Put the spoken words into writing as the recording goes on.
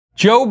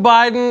Joe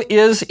Biden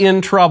is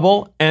in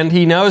trouble, and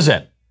he knows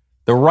it.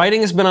 The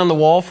writing has been on the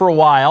wall for a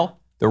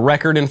while. The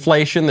record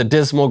inflation, the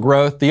dismal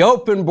growth, the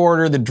open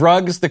border, the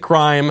drugs, the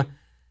crime.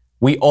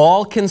 We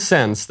all can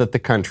sense that the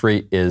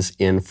country is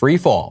in free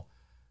fall.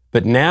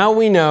 But now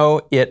we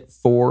know it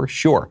for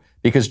sure,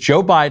 because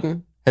Joe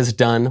Biden has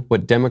done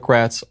what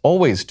Democrats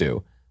always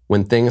do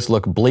when things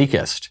look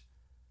bleakest.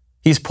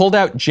 He's pulled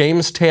out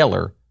James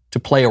Taylor to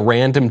play a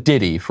random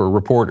ditty for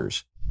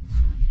reporters.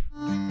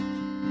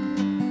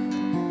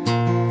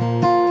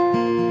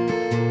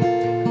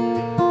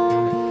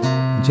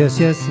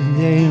 Just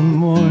yesterday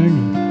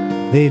morning,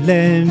 they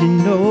let me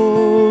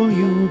know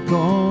you were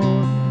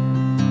gone.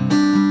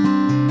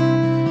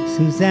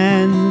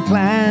 Suzanne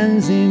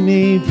Clancy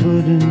may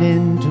put an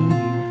end to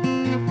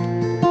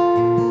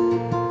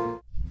you.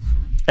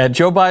 At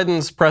Joe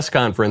Biden's press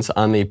conference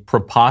on the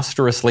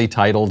preposterously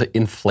titled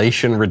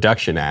Inflation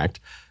Reduction Act,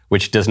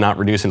 which does not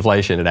reduce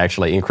inflation, it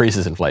actually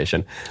increases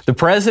inflation, the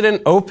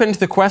president opened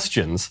the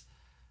questions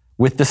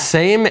with the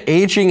same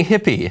aging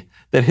hippie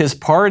that his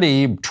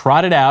party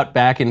trotted out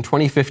back in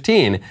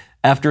 2015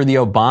 after the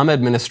Obama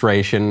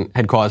administration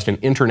had caused an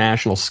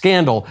international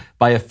scandal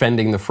by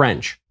offending the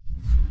French.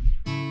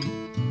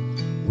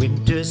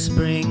 Winter,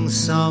 spring,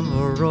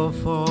 summer, or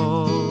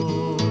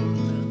fall,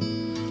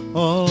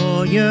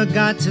 all you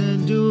got to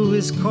do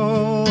is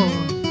call,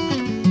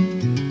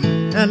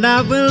 and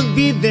I will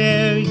be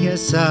there,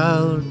 yes,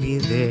 I'll be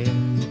there.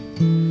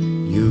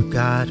 You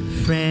got a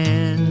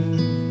friend,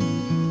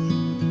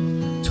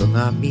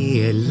 torna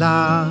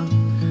miela.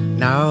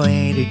 Now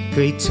ain't it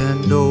great to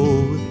know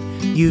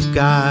you've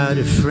got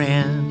a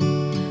friend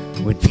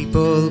when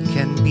people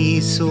can be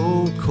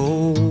so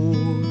cold?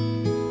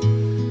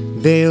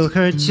 They'll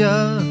hurt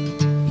ya,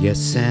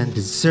 yes, and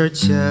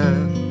desert ya.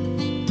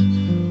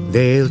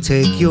 They'll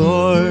take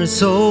your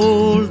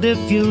soul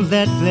if you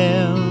let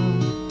them,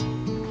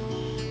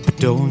 but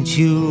don't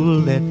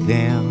you let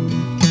them.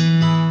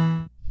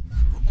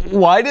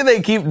 Why do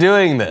they keep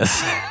doing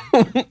this?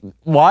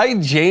 Why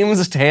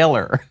James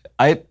Taylor?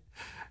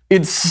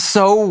 It's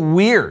so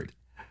weird.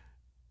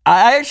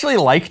 I actually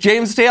like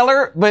James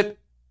Taylor, but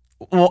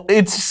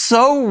it's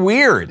so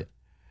weird.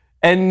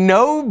 And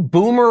no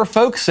boomer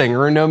folk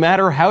singer, no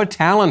matter how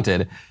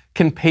talented,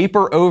 can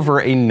paper over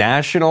a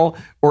national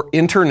or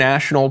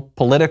international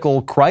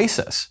political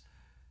crisis.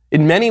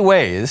 In many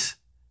ways,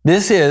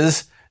 this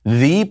is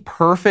the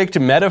perfect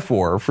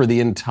metaphor for the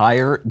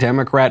entire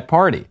Democrat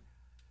Party.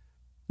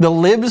 The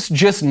libs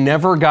just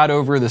never got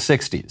over the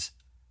 60s.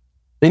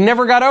 They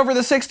never got over the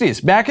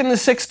 60s. Back in the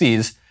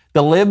 60s,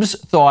 the libs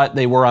thought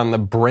they were on the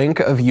brink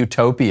of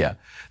utopia.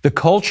 The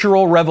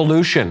Cultural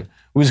Revolution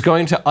was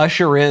going to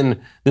usher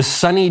in the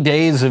sunny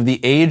days of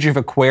the age of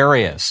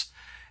Aquarius.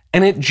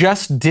 And it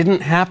just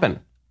didn't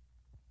happen.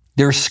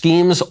 Their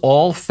schemes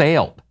all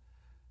failed.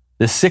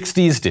 The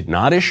 60s did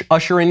not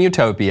usher in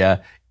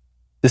utopia.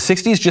 The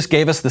 60s just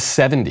gave us the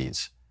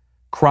 70s.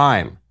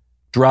 Crime,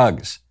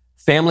 drugs,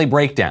 family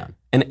breakdown,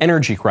 an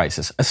energy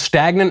crisis, a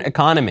stagnant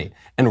economy,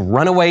 and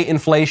runaway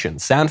inflation.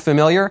 Sound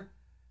familiar?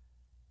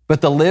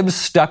 But the libs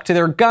stuck to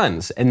their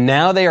guns, and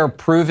now they are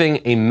proving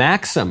a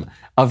maxim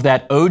of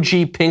that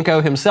OG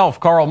pinko himself,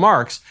 Karl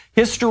Marx.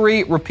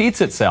 History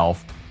repeats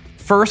itself.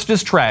 First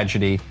is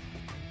tragedy,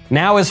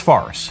 now is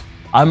farce.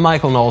 I'm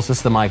Michael Knowles. This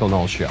is The Michael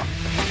Knowles Show.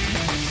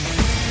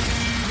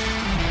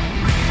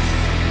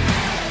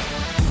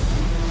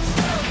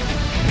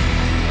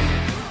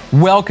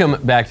 Welcome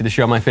back to the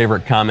show. My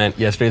favorite comment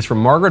yesterday is from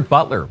Margaret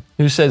Butler,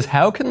 who says,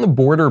 how can the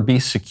border be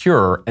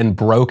secure and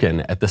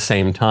broken at the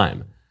same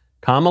time?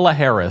 Kamala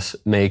Harris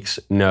makes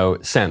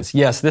no sense.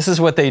 Yes, this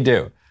is what they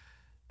do.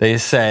 They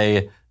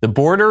say the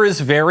border is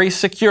very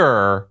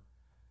secure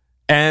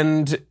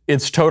and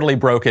it's totally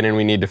broken and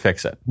we need to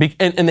fix it.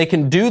 And they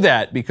can do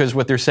that because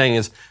what they're saying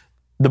is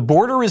the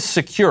border is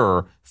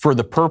secure for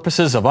the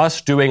purposes of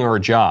us doing our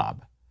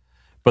job.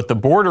 But the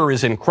border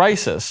is in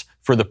crisis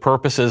for the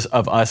purposes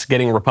of us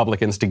getting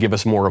Republicans to give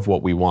us more of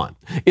what we want.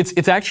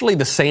 It's actually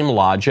the same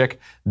logic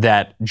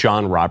that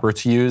John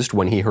Roberts used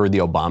when he heard the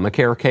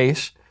Obamacare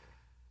case.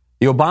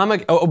 The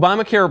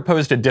Obamacare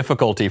posed a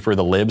difficulty for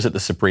the libs at the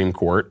Supreme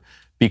Court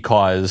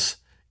because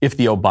if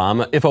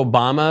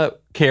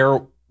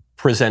Obamacare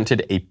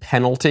presented a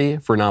penalty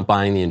for not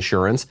buying the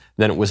insurance,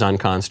 then it was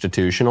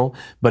unconstitutional.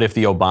 But if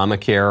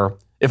Obamacare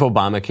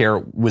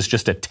was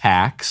just a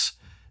tax,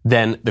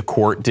 then the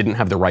court didn't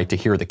have the right to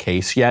hear the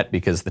case yet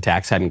because the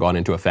tax hadn't gone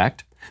into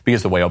effect.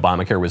 Because the way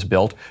Obamacare was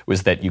built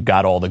was that you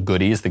got all the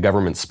goodies, the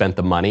government spent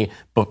the money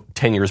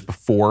 10 years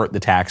before the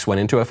tax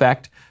went into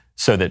effect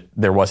so that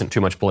there wasn't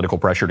too much political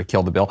pressure to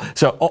kill the bill.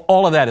 So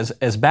all of that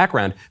as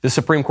background, the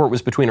Supreme Court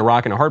was between a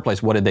rock and a hard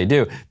place. What did they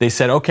do? They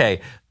said,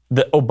 okay,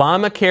 the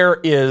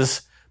Obamacare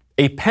is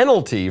a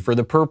penalty for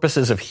the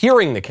purposes of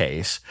hearing the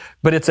case,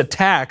 but it's a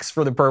tax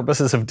for the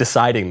purposes of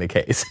deciding the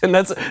case. And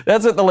that's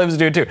what the libs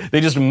do too.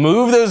 They just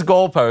move those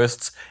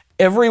goalposts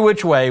every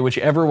which way,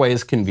 whichever way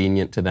is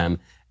convenient to them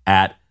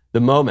at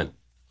the moment.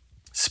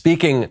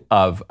 Speaking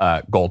of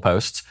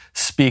goalposts,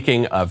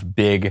 speaking of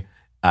big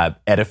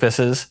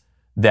edifices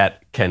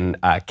that can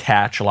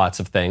catch lots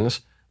of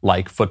things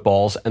like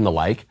footballs and the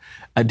like.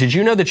 Did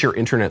you know that your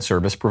internet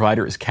service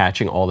provider is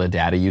catching all the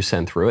data you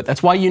send through it?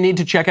 That's why you need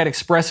to check out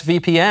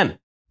ExpressVPN.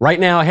 Right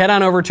now, head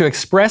on over to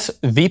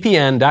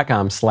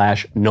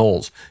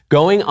expressvpn.com/Knowles.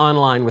 Going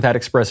online without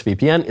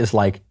ExpressVPN is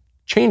like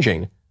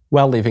changing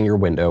while leaving your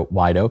window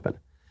wide open.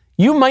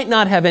 You might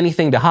not have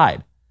anything to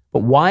hide,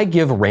 but why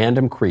give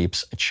random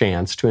creeps a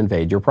chance to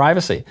invade your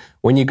privacy?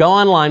 When you go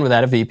online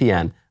without a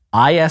VPN,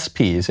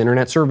 ISPs,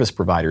 internet service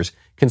providers,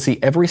 can see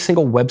every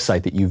single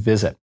website that you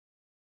visit.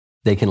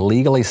 They can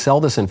legally sell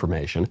this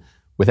information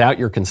without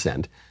your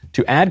consent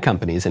to ad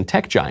companies and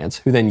tech giants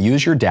who then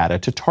use your data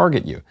to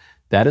target you.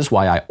 That is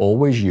why I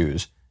always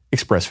use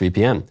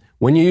ExpressVPN.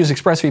 When you use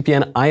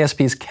ExpressVPN,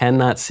 ISPs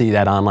cannot see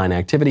that online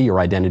activity. Your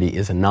identity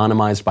is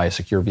anonymized by a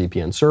secure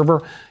VPN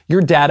server.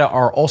 Your data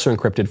are also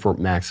encrypted for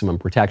maximum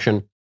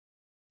protection.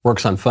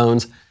 Works on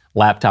phones,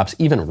 laptops,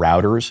 even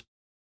routers.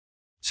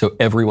 So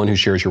everyone who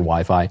shares your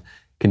Wi-Fi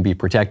can be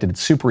protected.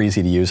 It's super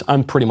easy to use.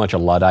 I'm pretty much a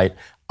Luddite.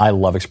 I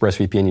love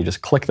ExpressVPN. You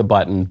just click the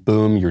button,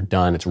 boom, you're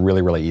done. It's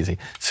really, really easy.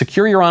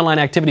 Secure your online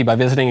activity by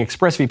visiting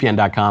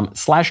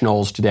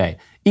expressvpn.com/Knowles today.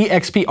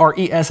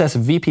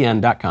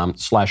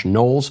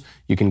 expressvpn.com/Knowles.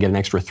 You can get an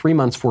extra 3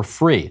 months for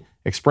free.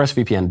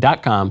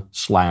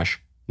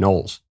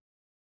 expressvpn.com/Knowles.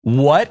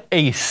 What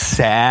a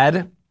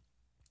sad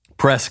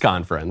press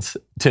conference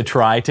to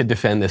try to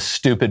defend this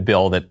stupid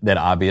bill that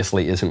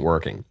obviously isn't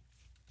working.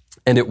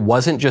 And it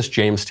wasn't just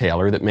James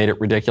Taylor that made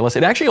it ridiculous.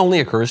 It actually only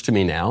occurs to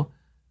me now.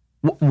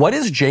 What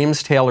is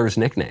James Taylor's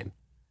nickname?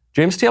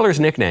 James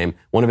Taylor's nickname,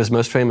 one of his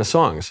most famous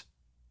songs,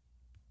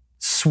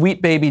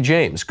 Sweet Baby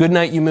James. Good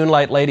night, you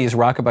moonlight ladies,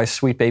 rockabye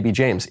Sweet Baby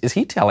James. Is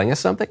he telling us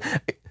something?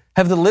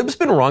 Have the libs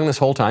been wrong this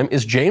whole time?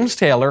 Is James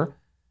Taylor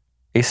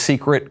a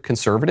secret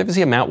conservative? Is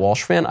he a Matt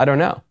Walsh fan? I don't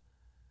know.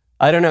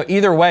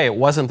 Either way, it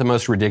wasn't the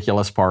most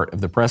ridiculous part of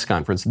the press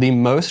conference. The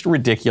most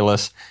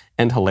ridiculous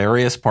and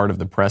hilarious part of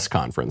the press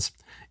conference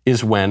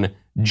is when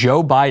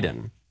Joe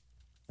Biden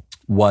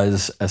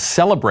was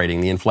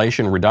celebrating the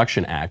Inflation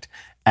Reduction Act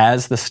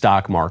as the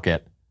stock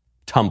market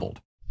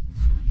tumbled.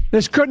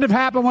 This couldn't have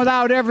happened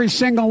without every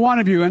single one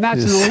of you, and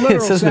that's in a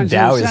literal sense. It says the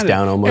Dow is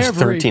down almost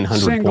 1,300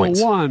 points. Every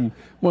single one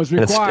was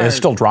required. It's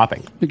still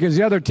dropping. Because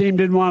the other team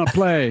didn't want to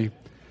play.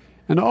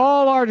 And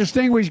all our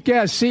distinguished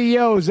guests,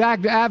 CEOs,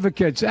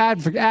 advocates,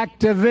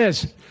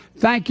 activists,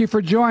 thank you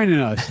for joining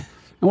us.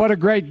 And what a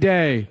great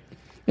day.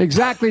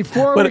 Exactly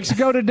 4 weeks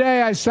ago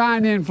today, I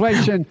signed the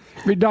Inflation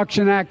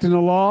Reduction Act into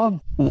law.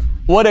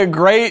 What a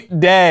great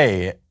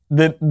day.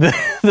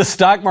 The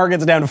stock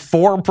market's down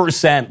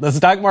 4%. The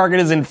stock market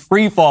is in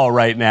free fall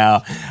right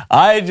now.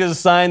 I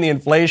just signed the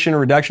Inflation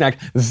Reduction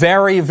Act.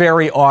 Very,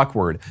 very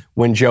awkward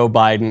when Joe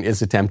Biden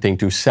is attempting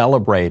to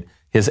celebrate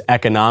his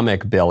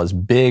economic bill, his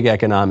big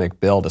economic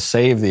bill to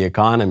save the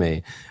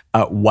economy,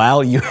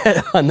 while you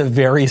on the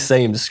very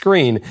same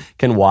screen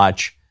can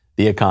watch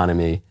the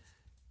economy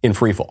in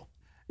free fall.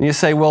 And you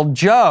say, well,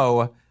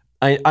 Joe,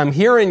 I'm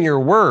hearing your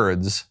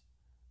words,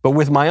 but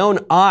with my own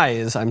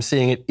eyes, I'm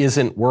seeing it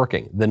isn't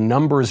working. The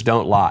numbers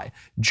don't lie.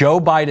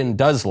 Joe Biden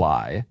does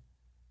lie.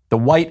 The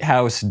White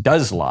House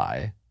does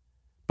lie,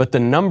 but the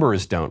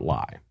numbers don't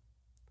lie.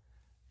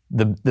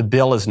 The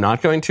bill is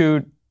not going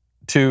to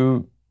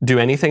do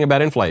anything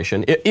about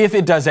inflation. If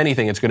it does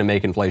anything, it's going to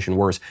make inflation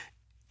worse.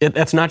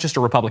 That's not just a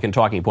Republican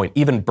talking point.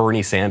 Even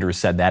Bernie Sanders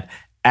said that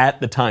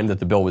at the time that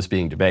the bill was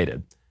being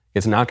debated.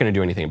 It's not going to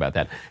do anything about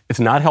that. It's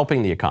not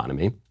helping the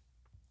economy.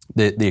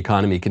 The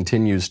economy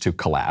continues to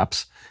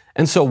collapse.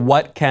 And so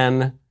what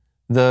can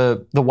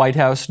the White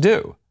House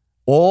do?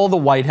 All the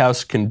White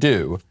House can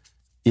do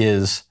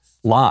is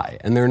lie.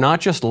 And they're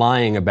not just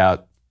lying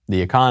about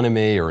the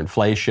economy or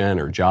inflation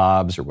or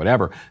jobs or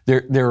whatever.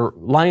 They're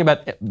lying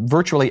about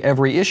virtually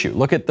every issue.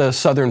 Look at the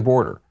southern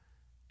border.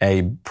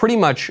 A pretty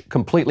much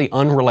completely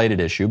unrelated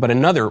issue, but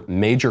another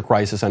major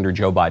crisis under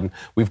Joe Biden.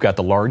 We've got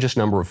the largest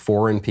number of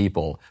foreign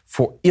people,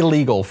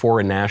 illegal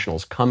foreign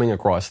nationals coming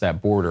across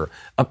that border.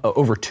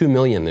 Over 2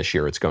 million this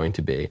year it's going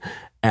to be.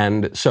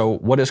 And so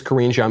what does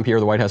Karine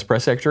Jean-Pierre, the White House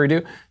press secretary,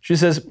 do? She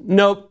says,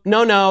 no,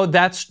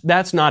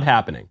 that's not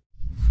happening.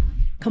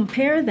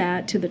 Compare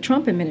that to the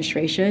Trump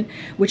administration,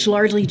 which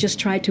largely just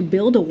tried to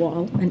build a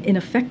wall, an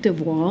ineffective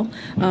wall,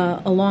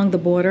 along the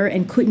border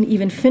and couldn't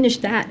even finish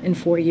that in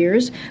 4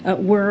 years.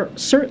 We're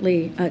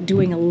certainly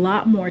doing a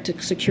lot more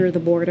to secure the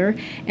border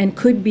and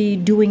could be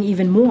doing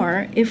even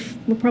more if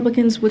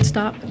Republicans would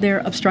stop their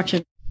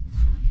obstruction.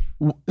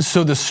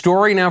 So the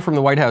story now from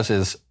the White House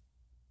is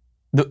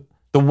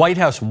the White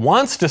House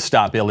wants to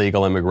stop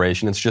illegal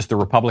immigration. It's just the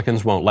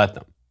Republicans won't let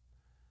them.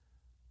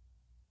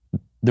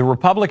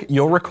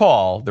 You'll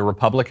recall the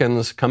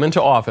Republicans come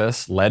into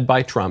office, led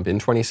by Trump in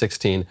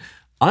 2016,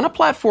 on a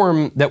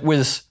platform that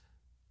was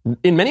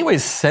in many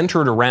ways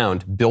centered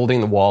around building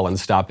the wall and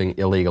stopping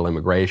illegal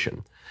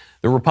immigration.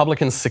 The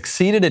Republicans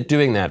succeeded at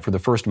doing that for the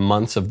first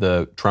months of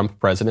the Trump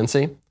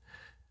presidency,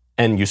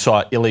 and you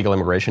saw illegal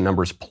immigration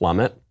numbers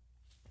plummet.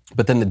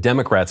 But then the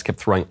Democrats kept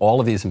throwing all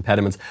of these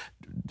impediments,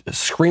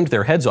 screamed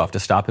their heads off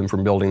to stop him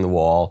from building the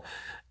wall,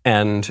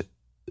 and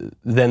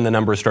then the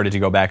numbers started to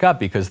go back up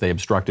because they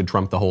obstructed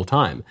Trump the whole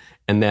time.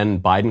 And then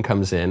Biden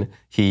comes in,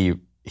 he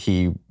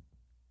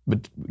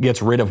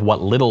gets rid of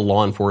what little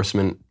law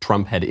enforcement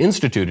Trump had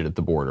instituted at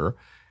the border.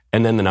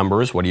 And then the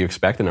numbers, what do you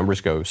expect? The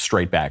numbers go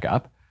straight back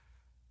up.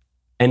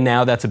 And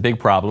now that's a big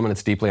problem and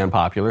it's deeply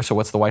unpopular. So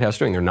what's the White House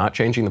doing? They're not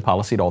changing the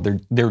policy at all.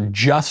 They're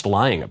just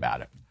lying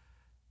about it.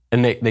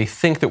 And they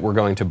think that we're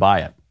going to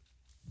buy it.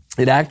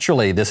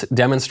 This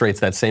demonstrates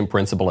that same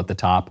principle at the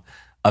top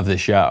of the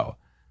show.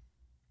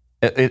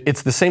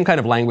 It's the same kind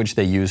of language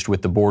they used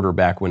with the border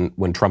back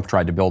when Trump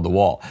tried to build the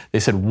wall. They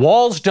said,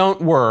 walls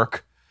don't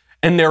work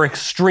and they're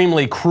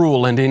extremely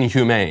cruel and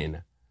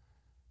inhumane.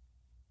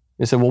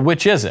 They said, well,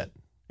 which is it?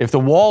 If the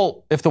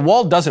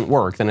wall doesn't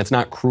work, then it's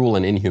not cruel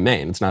and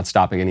inhumane. It's not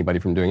stopping anybody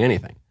from doing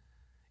anything.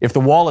 If the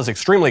wall is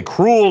extremely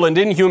cruel and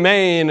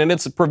inhumane and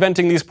it's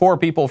preventing these poor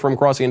people from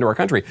crossing into our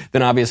country,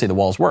 then obviously the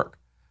walls work.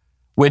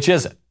 Which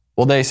is it?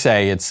 Well, they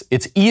say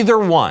it's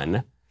either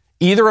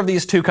of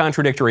these two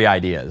contradictory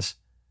ideas,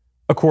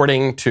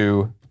 according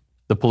to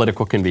the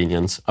political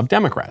convenience of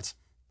Democrats.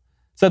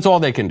 So that's all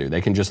they can do.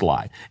 They can just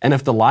lie. And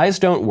if the lies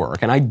don't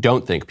work, and I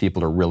don't think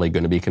people are really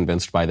going to be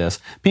convinced by this,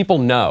 people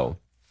know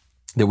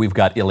that we've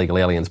got illegal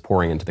aliens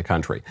pouring into the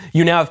country.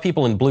 You now have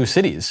people in blue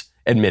cities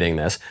admitting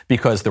this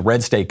because the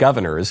red state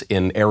governors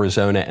in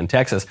Arizona and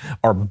Texas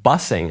are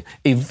busing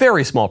a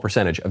very small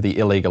percentage of the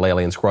illegal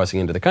aliens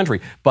crossing into the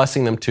country,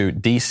 busing them to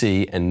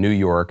D.C. and New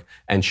York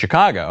and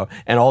Chicago,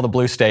 and all the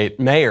blue state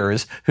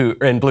mayors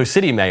and blue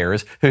city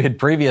mayors who had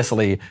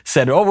previously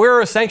said, oh,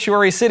 we're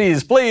sanctuary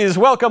cities, please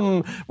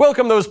welcome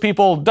those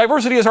people.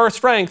 Diversity is our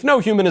strength. No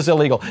human is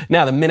illegal.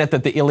 Now, the minute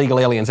that the illegal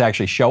aliens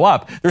actually show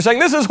up, they're saying,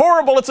 this is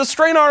horrible. It's a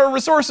strain on our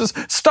resources.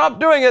 Stop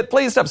doing it.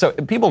 Please stop. So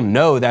people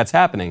know that's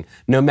happening,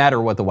 no matter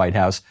what the White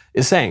House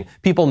is saying.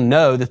 People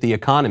know that the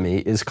economy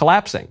is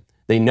collapsing.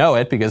 They know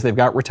it because they've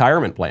got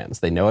retirement plans.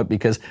 They know it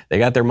because they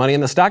got their money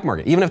in the stock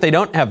market. Even if they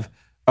don't have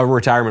a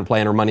retirement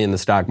plan or money in the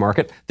stock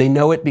market, they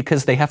know it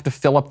because they have to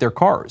fill up their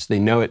cars. They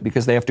know it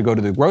because they have to go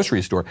to the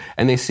grocery store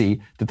and they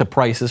see that the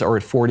prices are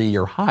at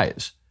 40-year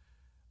highs.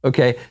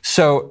 Okay,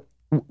 so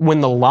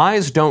when the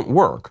lies don't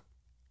work,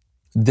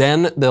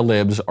 then the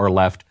libs are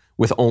left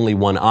with only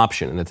one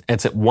option. And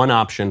it's one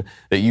option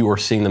that you are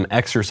seeing them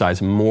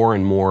exercise more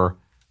and more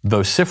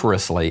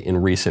vociferously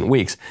in recent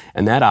weeks.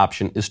 And that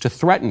option is to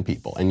threaten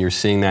people. And you're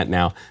seeing that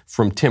now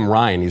from Tim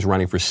Ryan. He's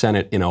running for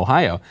Senate in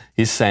Ohio.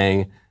 He's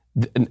saying,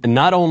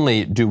 not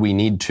only do we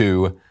need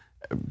to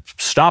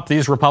stop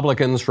these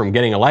Republicans from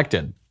getting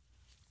elected,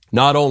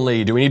 not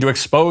only do we need to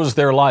expose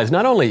their lies,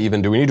 not only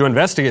even do we need to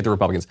investigate the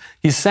Republicans,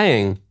 he's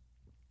saying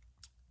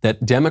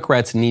that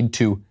Democrats need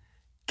to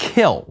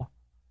kill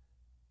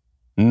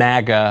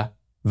MAGA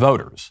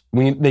voters.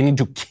 They need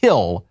to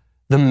kill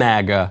the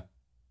MAGA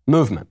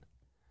movement.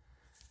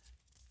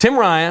 Tim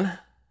Ryan,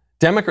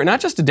 Democrat, not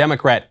just a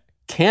Democrat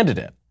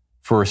candidate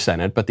for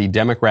Senate, but the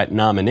Democrat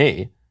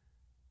nominee,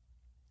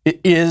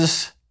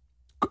 is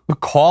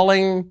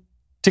calling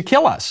to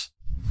kill us.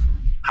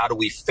 How do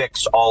we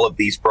fix all of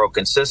these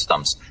broken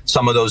systems?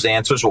 Some of those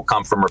answers will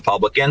come from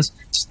Republicans.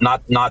 It's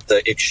not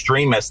the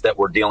extremists that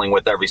we're dealing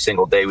with every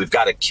single day. We've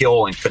got to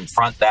kill and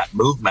confront that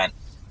movement.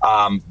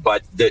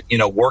 But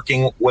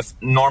working with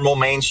normal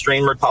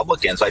mainstream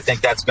Republicans, I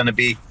think that's going to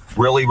be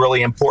really,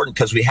 really important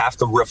because we have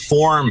to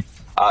reform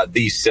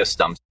these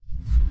systems.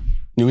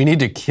 We need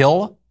to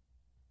kill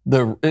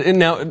now,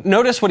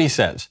 notice what he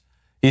says.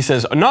 He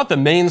says, not the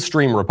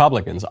mainstream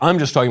Republicans. I'm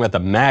just talking about the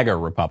MAGA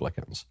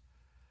Republicans.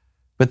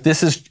 But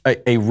this is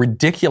a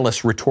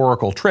ridiculous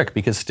rhetorical trick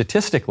because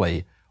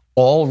statistically,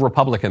 all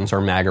Republicans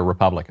are MAGA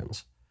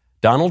Republicans.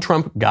 Donald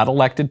Trump got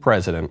elected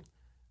president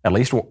at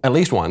least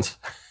once.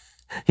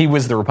 He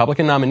was the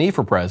Republican nominee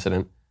for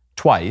president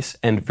twice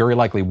and very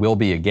likely will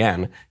be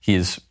again. He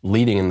is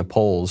leading in the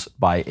polls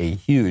by a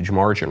huge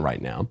margin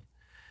right now.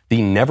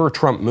 The Never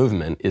Trump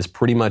movement is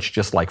pretty much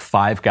just like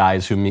five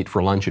guys who meet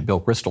for lunch at Bill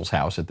Kristol's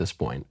house at this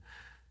point.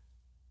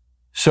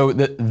 So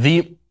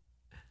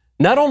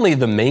not only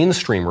the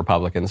mainstream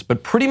Republicans,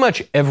 but pretty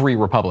much every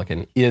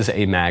Republican is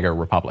a MAGA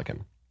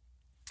Republican.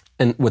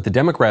 And what the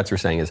Democrats are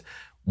saying is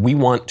we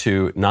want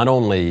to not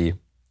only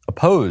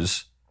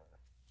oppose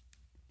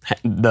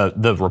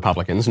the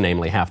Republicans,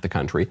 namely half the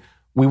country,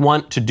 we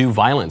want to do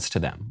violence to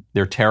them.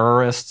 They're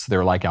terrorists.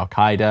 They're like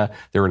Al-Qaeda.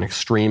 They're an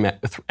extreme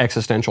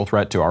existential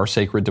threat to our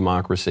sacred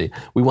democracy.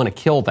 We want to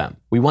kill them.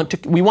 We want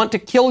to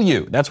kill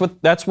you. That's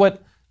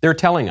what they're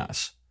telling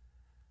us.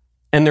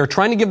 And they're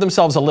trying to give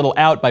themselves a little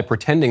out by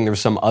pretending there's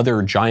some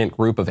other giant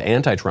group of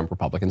anti-Trump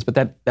Republicans, but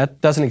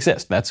that doesn't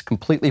exist. That's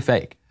completely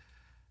fake.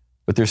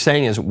 What they're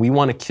saying is we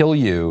want to kill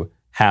you,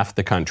 half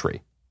the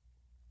country.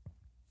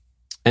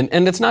 And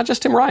it's not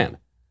just Tim Ryan.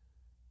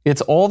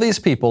 It's all these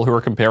people who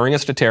are comparing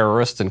us to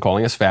terrorists and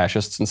calling us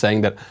fascists and saying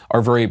that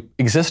our very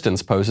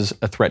existence poses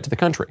a threat to the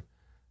country.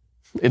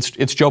 It's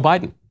Joe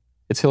Biden.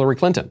 It's Hillary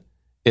Clinton.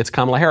 It's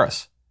Kamala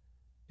Harris.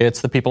 It's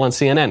the people on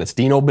CNN. It's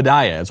Dean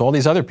Obadiah. It's all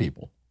these other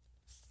people.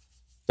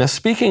 Now,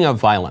 speaking of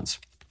violence,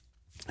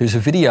 there's a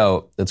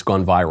video that's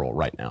gone viral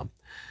right now.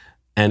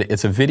 And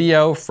it's a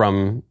video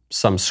from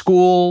some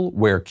school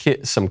where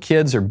some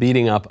kids are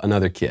beating up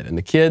another kid. And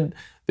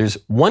there's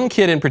one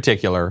kid in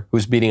particular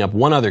who's beating up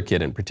one other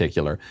kid in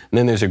particular. And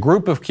then there's a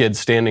group of kids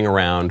standing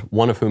around,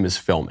 one of whom is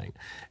filming.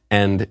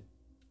 And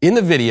in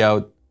the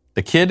video,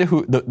 the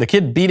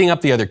kid beating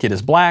up the other kid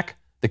is black,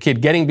 the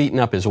kid getting beaten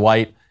up is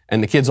white,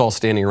 and the kids all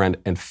standing around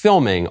and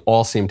filming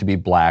all seem to be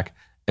black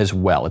as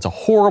well. It's a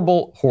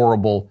horrible,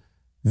 horrible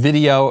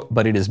video,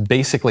 but it is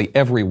basically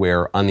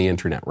everywhere on the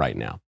internet right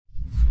now.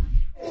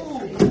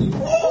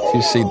 So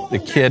you see the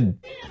kid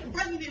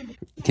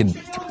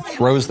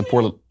throws the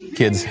poor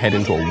kid's head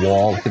into a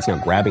wall. The kid's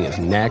now grabbing his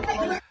neck.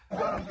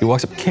 He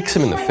walks up, kicks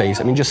him in the face.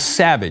 I mean, just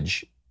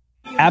savage,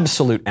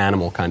 absolute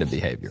animal kind of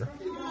behavior.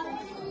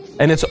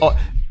 And it's,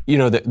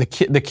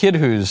 the kid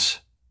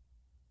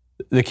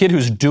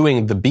who's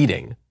doing the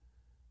beating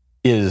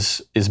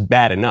is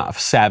bad enough,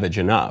 savage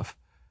enough.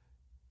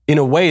 In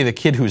a way, the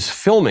kid who's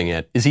filming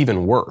it is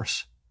even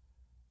worse.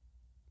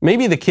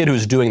 Maybe the kid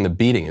who's doing the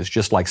beating is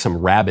just like some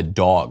rabid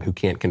dog who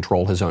can't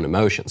control his own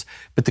emotions.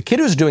 But the kid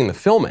who's doing the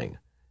filming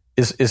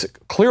is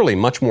clearly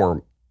much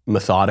more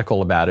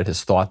methodical about it,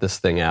 has thought this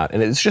thing out.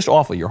 And it's just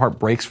awful. Your heart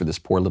breaks for this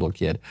poor little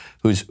kid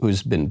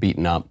who's been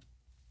beaten up.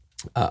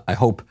 I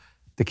hope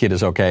the kid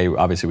is okay.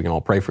 Obviously, we can all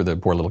pray for the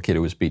poor little kid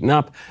who was beaten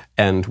up,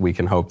 and we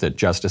can hope that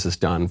justice is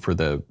done for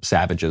the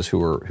savages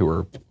who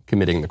are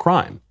committing the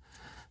crime.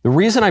 The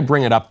reason I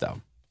bring it up,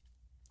 though,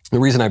 the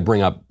reason I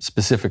bring up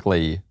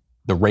specifically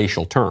the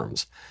racial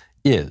terms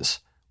is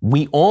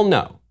we all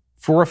know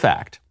for a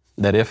fact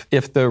that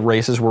if the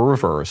races were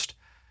reversed,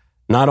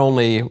 not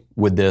only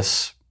would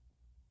this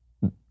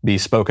be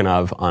spoken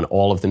of on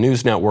all of the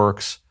news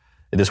networks,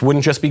 this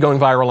wouldn't just be going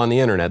viral on the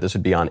internet, this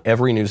would be on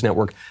every news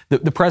network.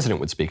 The president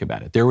would speak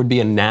about it. There would be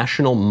a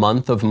national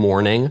month of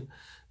mourning.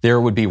 There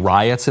would be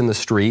riots in the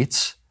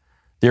streets.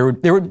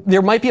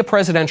 There might be a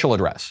presidential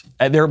address.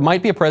 There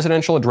might be a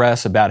presidential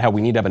address about how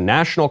we need to have a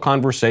national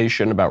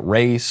conversation about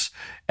race.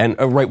 And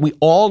we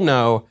all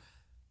know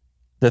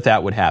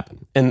that would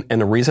happen. And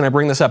the reason I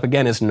bring this up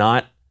again is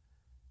not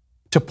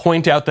to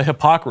point out the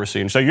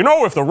hypocrisy and say,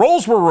 if the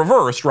roles were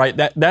reversed, right?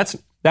 That's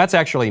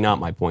actually not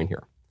my point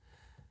here.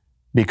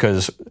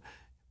 Because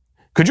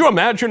could you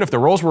imagine if the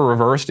roles were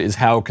reversed is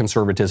how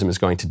conservatism is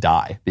going to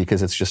die?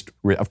 Because it's just,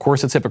 of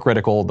course it's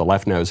hypocritical. The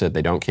left knows it.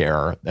 They don't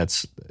care.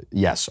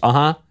 Yes.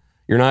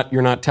 You're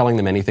not telling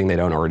them anything they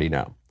don't already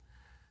know.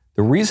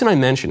 The reason I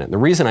mention it, the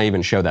reason I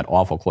even show that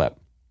awful clip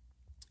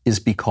is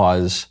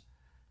because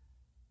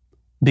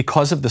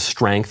of the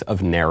strength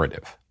of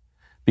narrative.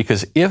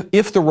 Because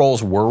if the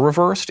roles were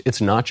reversed,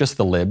 it's not just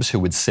the libs who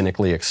would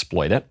cynically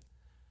exploit it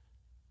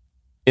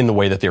in the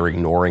way that they're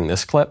ignoring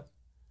this clip.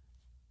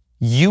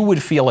 You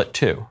would feel it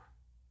too.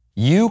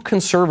 You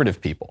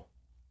conservative people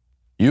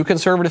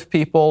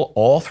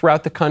all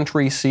throughout the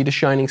country, sea to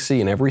shining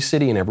sea, in every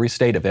city, in every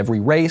state, of every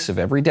race, of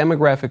every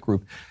demographic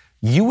group,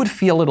 you would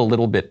feel it a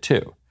little bit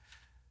too.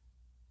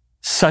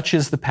 Such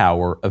is the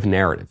power of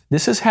narrative.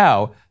 This is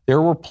how there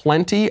were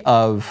plenty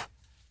of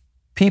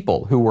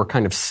people who were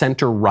kind of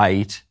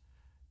center-right,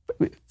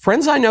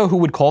 friends I know who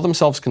would call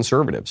themselves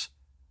conservatives,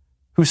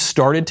 who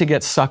started to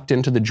get sucked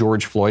into the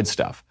George Floyd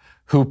stuff,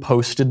 who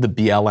posted the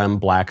BLM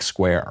black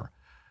square,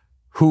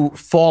 who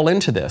fall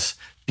into this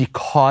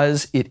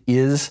because it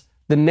is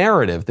the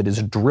narrative that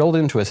is drilled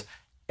into us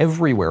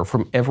everywhere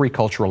from every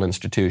cultural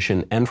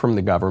institution and from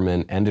the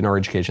government and in our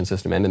education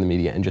system and in the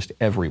media and just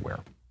everywhere.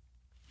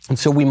 And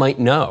so we might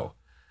know,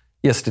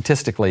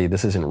 statistically,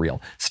 this isn't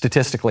real.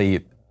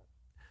 Statistically,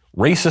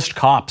 racist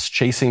cops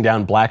chasing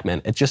down black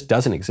men, it just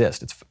doesn't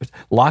exist.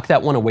 Lock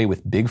that one away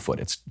with Bigfoot.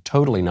 It's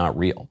totally not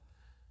real.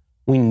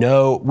 We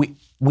know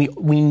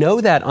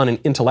that on an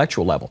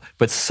intellectual level,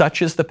 but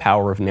such is the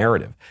power of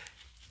narrative.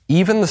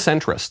 Even the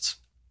centrists,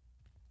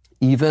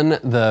 even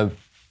the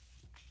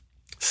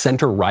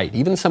center-right,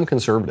 even some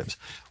conservatives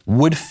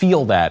would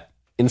feel that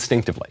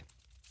instinctively.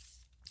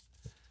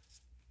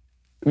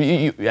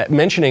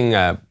 Mentioning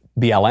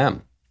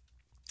BLM,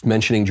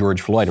 mentioning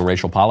George Floyd and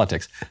racial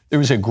politics, there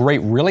was a great,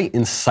 really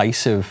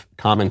incisive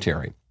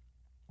commentary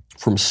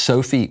from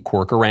Sophie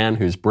Corcoran,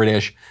 who's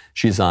British.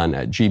 She's on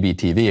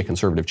GBTV, a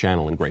conservative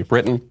channel in Great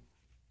Britain.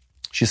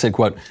 She said,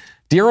 quote,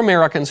 "Dear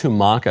Americans who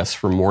mock us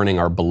for mourning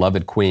our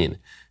beloved queen,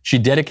 she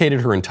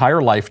dedicated her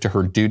entire life to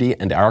her duty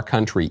and our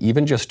country,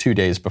 even just 2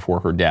 days before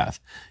her death.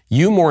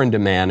 You mourned a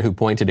man who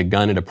pointed a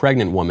gun at a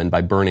pregnant woman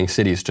by burning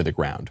cities to the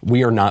ground.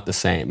 We are not the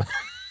same."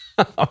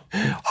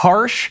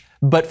 Harsh,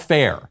 but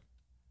fair.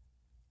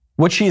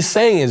 What she's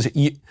saying is,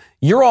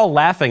 you're all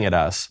laughing at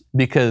us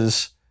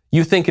because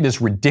you think it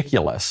is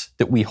ridiculous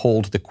that we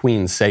hold the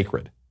queen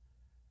sacred.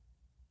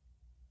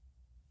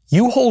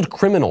 You hold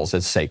criminals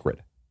as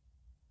sacred.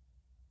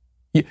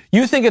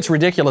 You think it's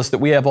ridiculous that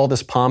we have all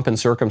this pomp and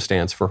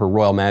circumstance for Her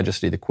Royal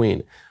Majesty the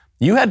Queen.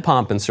 You had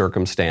pomp and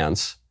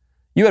circumstance.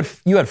 You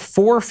had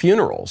 4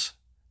 funerals,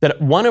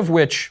 one of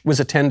which was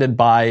attended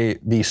by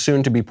the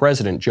soon-to-be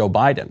president, Joe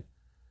Biden.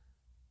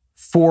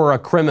 for a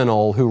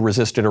criminal who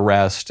resisted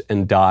arrest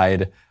and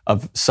died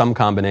of some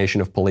combination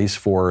of police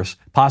force,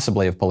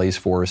 possibly of police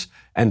force,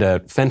 and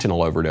a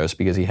fentanyl overdose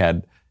because he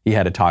had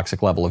a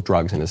toxic level of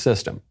drugs in his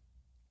system.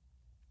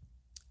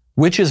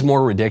 Which is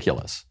more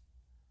ridiculous?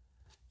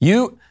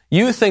 You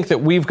think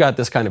that we've got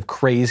this kind of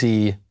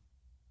crazy,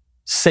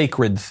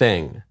 sacred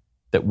thing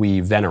that we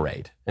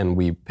venerate and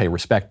we pay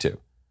respect to.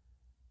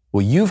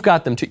 Well, you've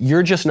got them too.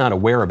 You're just not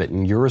aware of it,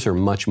 and yours are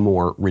much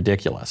more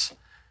ridiculous.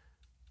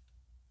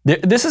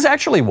 This is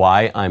actually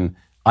why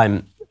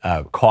I'm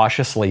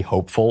cautiously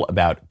hopeful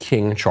about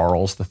King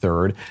Charles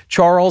III.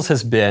 Charles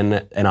has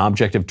been an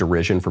object of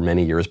derision for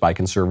many years by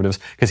conservatives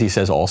because he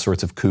says all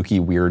sorts of kooky,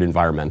 weird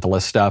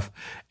environmentalist stuff,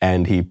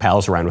 and he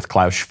pals around with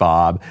Klaus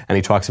Schwab, and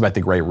he talks about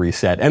the Great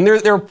Reset. And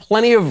there are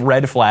plenty of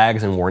red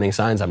flags and warning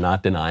signs. I'm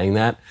not denying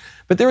that.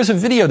 But there was a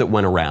video that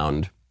went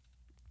around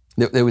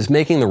that was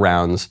making the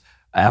rounds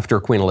after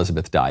Queen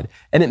Elizabeth died,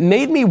 and it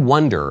made me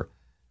wonder,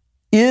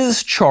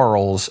 is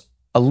Charles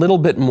a little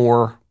bit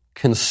more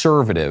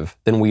conservative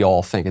than we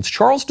all think? It's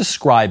Charles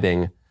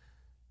describing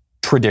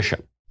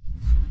tradition.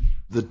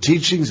 The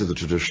teachings of the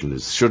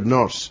traditionalists should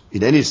not,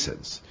 in any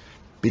sense,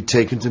 be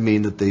taken to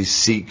mean that they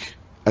seek,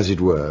 as it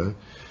were,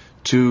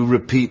 to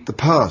repeat the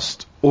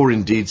past, or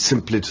indeed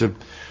simply to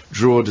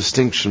draw a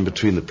distinction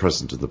between the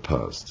present and the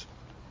past.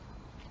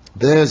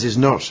 Theirs is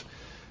not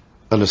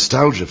a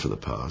nostalgia for the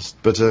past,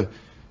 but a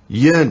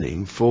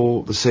yearning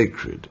for the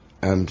sacred.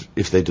 And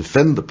if they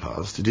defend the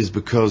past, it is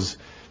because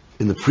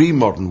in the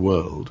pre-modern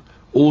world,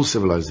 all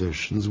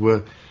civilizations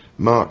were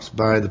marked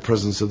by the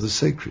presence of the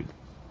sacred.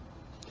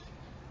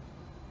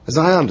 As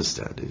I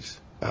understand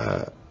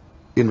it,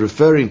 in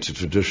referring to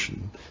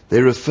tradition,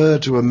 they refer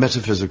to a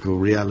metaphysical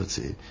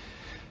reality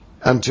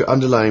and to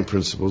underlying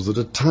principles that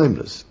are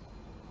timeless,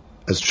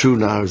 as true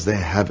now as they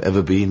have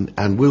ever been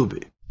and will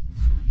be.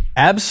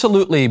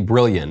 Absolutely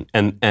brilliant,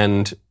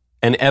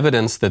 and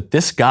evidence that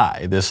this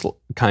guy, this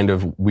kind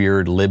of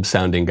weird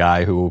lib-sounding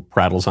guy who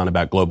prattles on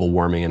about global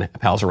warming and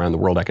pals around the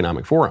World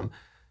Economic Forum,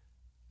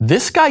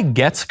 this guy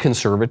gets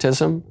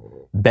conservatism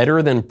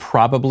better than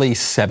probably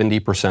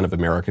 70% of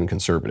American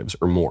conservatives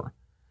or more.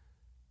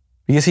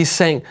 Because he's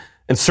saying,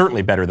 and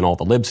certainly better than all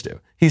the libs do,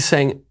 he's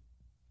saying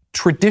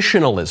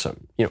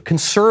traditionalism,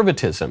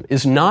 conservatism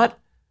is not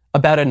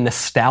about a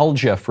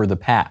nostalgia for the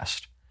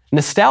past.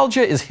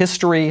 Nostalgia is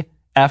history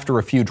after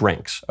a few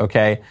drinks,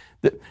 okay?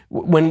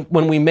 When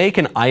we make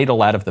an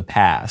idol out of the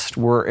past,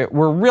 we're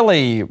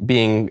really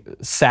being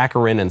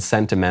saccharine and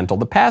sentimental.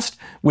 The past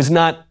was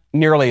not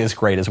nearly as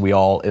great as we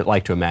all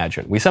like to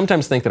imagine. We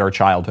sometimes think that our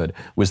childhood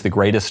was the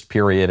greatest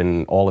period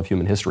in all of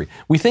human history.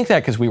 We think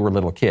that because we were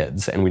little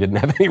kids and we didn't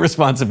have any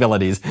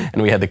responsibilities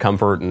and we had the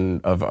comfort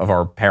of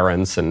our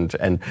parents.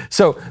 And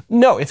so,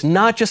 no, it's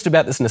not just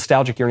about this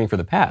nostalgic yearning for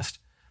the past.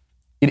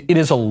 It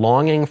is a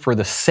longing for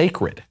the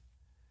sacred.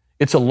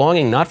 It's a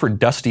longing not for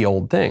dusty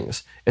old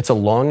things. It's a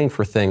longing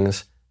for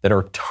things that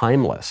are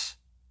timeless,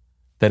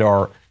 that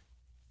are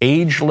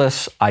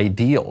ageless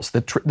ideals.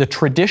 The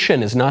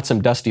tradition is not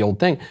some dusty old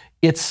thing.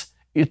 It's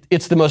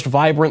the most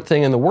vibrant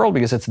thing in the world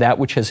because it's that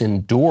which has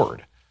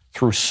endured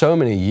through so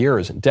many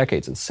years and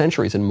decades and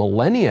centuries and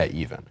millennia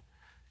even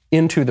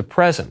into the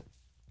present.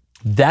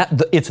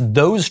 It's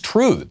those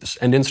truths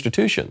and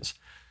institutions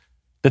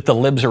that the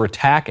libs are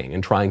attacking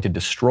and trying to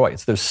destroy.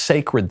 It's those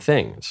sacred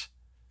things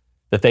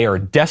that they are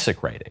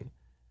desecrating.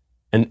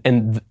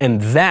 And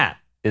that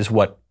is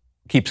what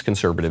keeps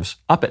conservatives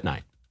up at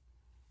night.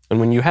 And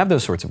when you have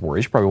those sorts of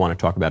worries, you probably want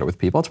to talk about it with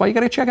people. That's why you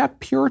got to check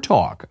out Pure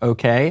Talk,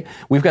 okay?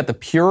 We've got the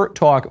Pure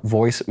Talk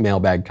voice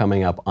mailbag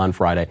coming up on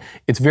Friday.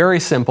 It's very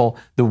simple.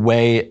 The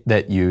way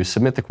that you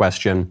submit the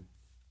question,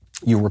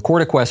 you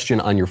record a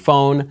question on your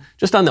phone,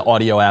 just on the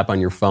audio app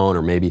on your phone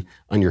or maybe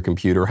on your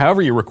computer,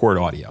 however you record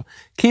audio.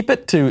 Keep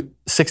it to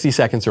 60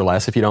 seconds or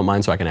less if you don't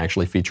mind so I can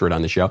actually feature it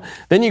on the show.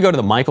 Then you go to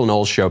the Michael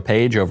Knowles Show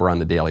page over on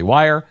the Daily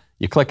Wire.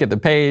 You click at the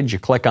page, you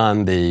click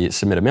on the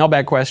submit a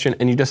mailbag question,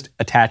 and you just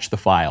attach the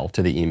file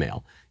to the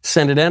email.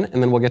 Send it in,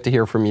 and then we'll get to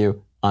hear from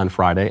you on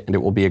Friday, and it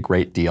will be a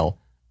great deal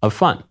of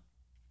fun.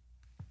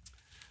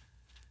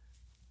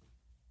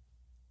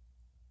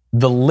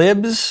 The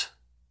libs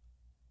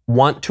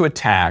want to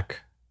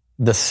attack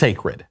the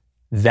sacred.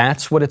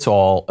 That's what it's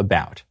all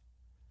about.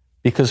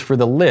 Because for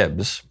the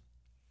libs,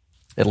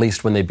 at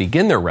least when they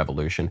begin their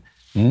revolution,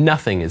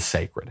 nothing is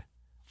sacred.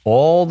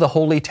 All the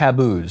holy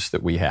taboos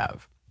that we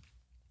have,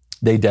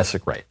 they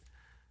desecrate.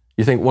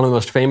 You think one of the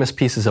most famous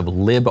pieces of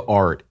lib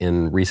art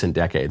in recent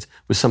decades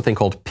was something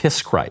called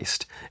Piss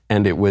Christ,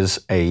 and it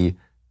was a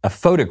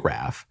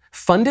photograph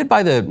funded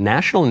by the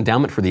National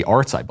Endowment for the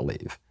Arts, I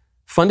believe,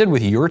 funded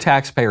with your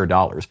taxpayer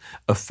dollars,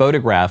 a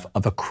photograph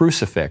of a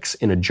crucifix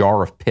in a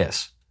jar of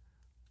piss.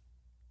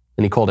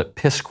 And he called it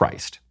Piss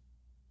Christ.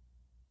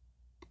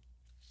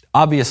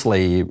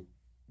 Obviously,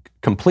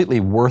 completely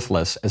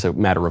worthless as a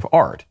matter of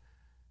art.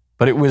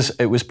 But it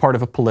was part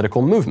of a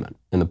political movement.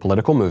 And the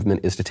political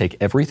movement is to take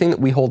everything that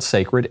we hold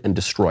sacred and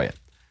destroy it.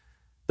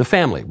 The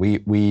family,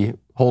 we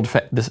hold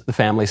the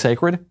family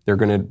sacred, they're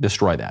going to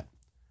destroy that.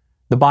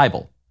 The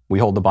Bible, We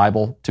hold the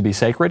Bible to be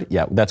sacred.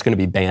 Yeah, that's going to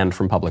be banned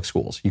from public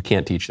schools. You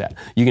can't teach that.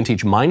 You can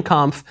teach Mein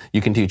Kampf.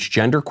 You can teach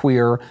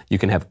genderqueer. You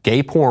can have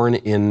gay porn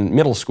in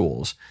middle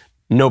schools.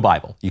 No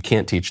Bible. You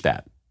can't teach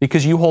that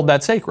because you hold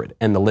that sacred,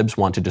 and the libs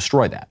want to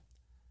destroy that.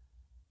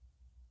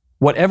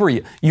 Whatever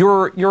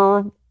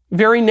your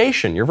very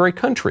nation, your very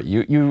country,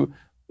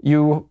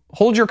 you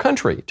hold your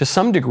country to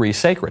some degree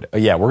sacred.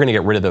 Yeah, we're going to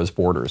get rid of those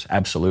borders.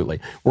 Absolutely.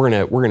 We're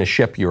going to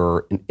ship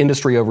your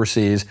industry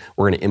overseas.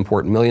 We're going to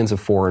import millions of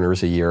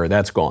foreigners a year.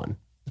 That's gone.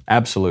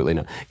 Absolutely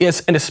no.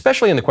 Yes, and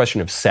especially in the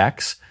question of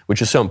sex,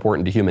 which is so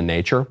important to human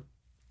nature,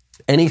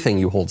 anything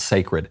you hold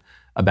sacred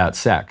about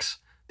sex,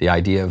 the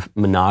idea of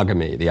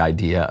monogamy, the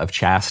idea of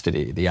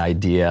chastity, the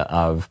idea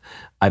of,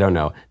 I don't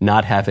know,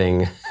 not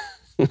having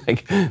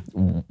like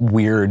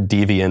weird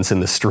deviants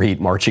in the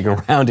street marching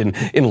around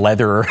in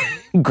leather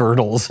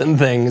girdles and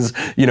things,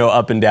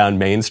 up and down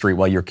Main Street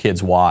while your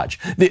kids watch.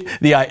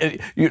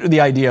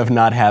 The idea of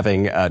not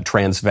having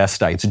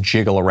transvestites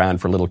jiggle around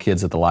for little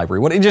kids at the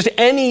library.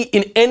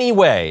 In any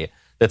way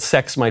that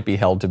sex might be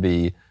held to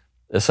be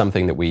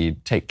something that we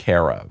take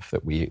care of,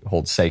 that we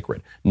hold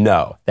sacred.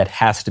 No, that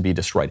has to be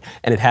destroyed.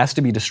 And it has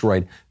to be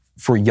destroyed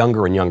for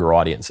younger and younger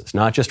audiences,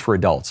 not just for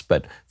adults,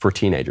 but for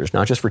teenagers,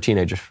 not just for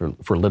teenagers,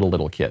 for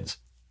little kids.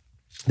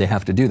 They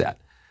have to do that.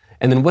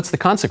 And then what's the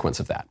consequence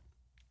of that?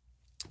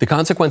 The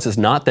consequence is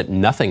not that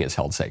nothing is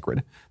held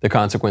sacred. The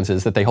consequence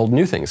is that they hold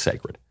new things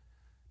sacred,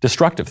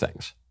 destructive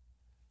things.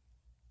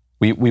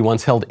 We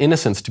once held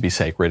innocence to be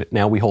sacred.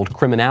 Now we hold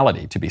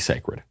criminality to be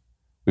sacred.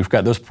 We've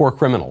got those poor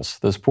criminals,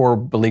 those poor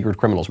beleaguered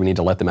criminals. We need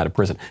to let them out of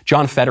prison.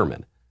 John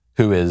Fetterman,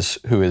 who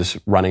is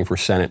running for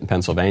Senate in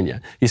Pennsylvania.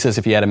 He says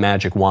if he had a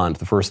magic wand,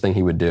 the first thing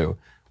he would do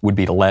would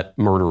be to let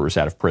murderers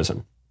out of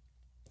prison.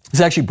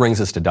 This actually brings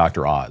us to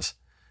Dr. Oz,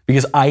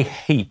 because I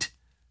hate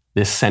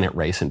this Senate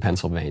race in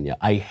Pennsylvania.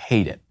 I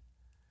hate it.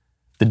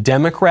 The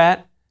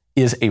Democrat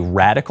is a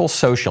radical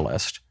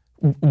socialist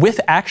with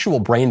actual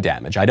brain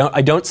damage. I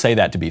don't say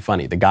that to be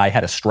funny. The guy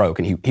had a stroke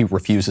and he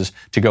refuses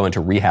to go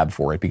into rehab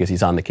for it because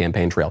he's on the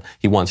campaign trail.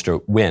 He wants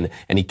to win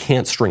and he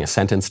can't string a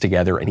sentence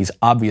together and he's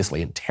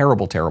obviously in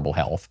terrible, terrible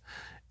health.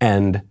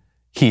 And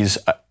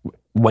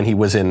when he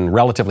was in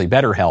relatively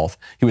better health,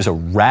 he was a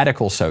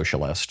radical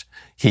socialist.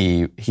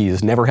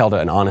 He's never held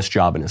an honest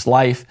job in his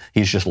life.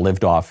 He's just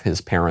lived off his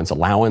parents'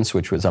 allowance,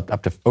 which was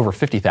up to over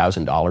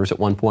 $50,000 at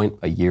one point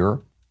a year.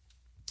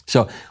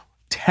 So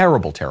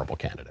terrible, terrible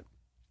candidate.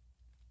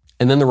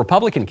 And then the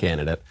Republican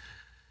candidate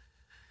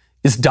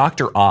is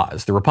Dr.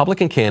 Oz. The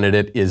Republican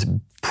candidate is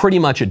pretty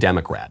much a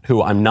Democrat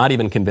who I'm not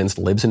even convinced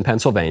lives in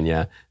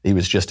Pennsylvania. He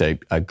was just a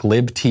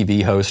glib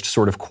TV host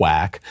sort of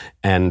quack.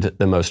 And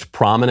the most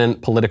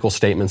prominent political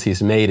statements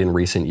he's made in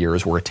recent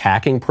years were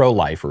attacking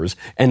pro-lifers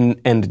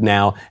and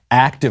now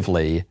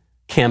actively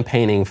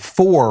campaigning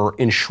for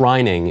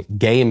enshrining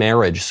gay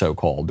marriage,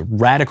 so-called, the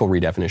radical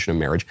redefinition of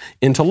marriage,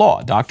 into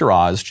law. Dr.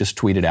 Oz just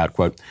tweeted out,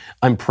 quote,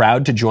 "I'm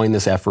proud to join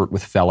this effort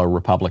with fellow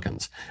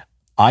Republicans.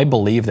 I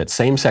believe that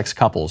same-sex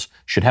couples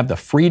should have the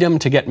freedom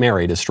to get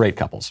married as straight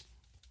couples."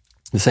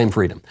 The same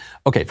freedom.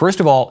 Okay, first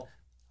of all,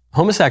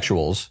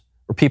 homosexuals,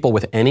 or people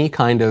with any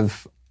kind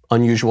of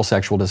unusual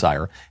sexual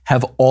desire,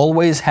 have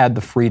always had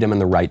the freedom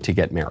and the right to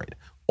get married.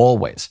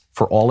 Always,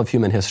 for all of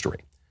human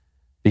history.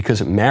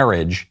 Because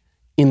marriage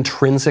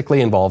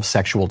intrinsically involves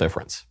sexual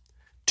difference.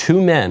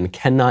 Two men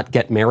cannot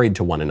get married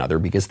to one another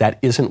because that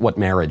isn't what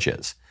marriage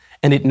is.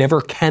 And it never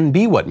can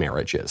be what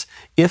marriage is.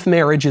 If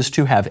marriage is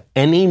to have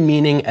any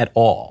meaning at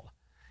all,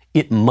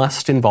 it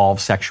must involve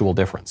sexual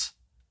difference.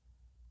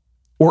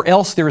 Or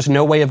else there is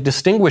no way of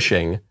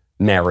distinguishing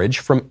marriage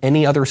from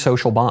any other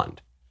social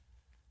bond.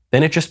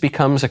 Then it just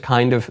becomes a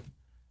kind of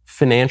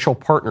financial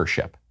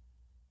partnership.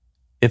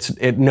 It's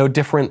no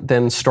different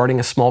than starting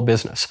a small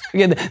business.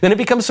 Then it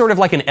becomes sort of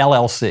like an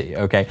LLC,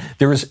 okay?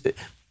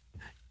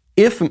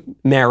 If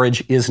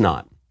marriage is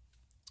not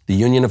the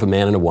union of a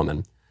man and a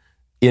woman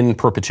in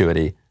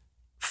perpetuity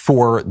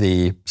for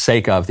the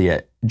sake of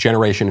the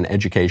generation and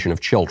education of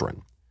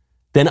children,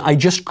 then I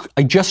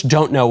just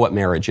don't know what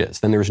marriage is.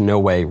 Then there's no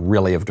way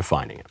really of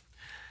defining it.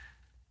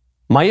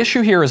 My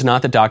issue here is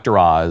not that Dr.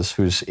 Oz,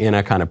 who's in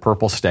a kind of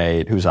purple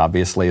state, who's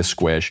obviously a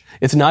squish,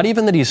 it's not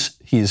even that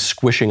he's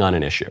squishing on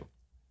an issue.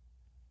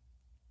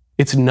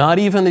 It's not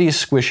even that he's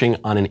squishing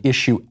on an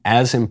issue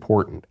as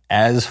important,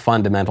 as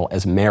fundamental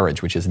as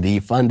marriage, which is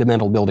the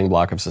fundamental building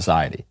block of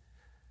society.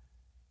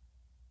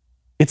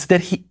 It's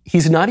that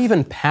he's not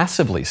even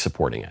passively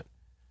supporting it.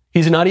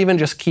 He's not even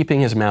just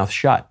keeping his mouth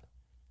shut.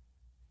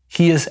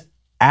 He is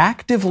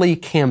actively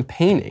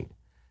campaigning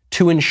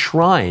to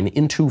enshrine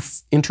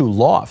into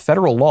law,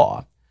 federal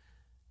law,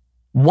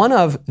 one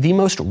of the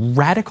most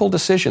radical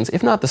decisions,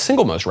 if not the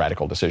single most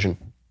radical decision,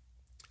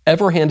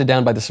 ever handed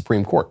down by the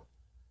Supreme Court.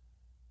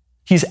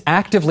 He's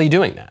actively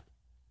doing that.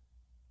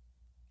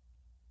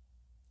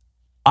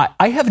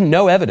 I have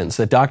no evidence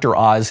that Dr.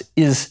 Oz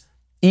is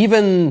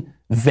even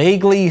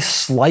vaguely,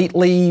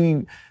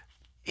 slightly,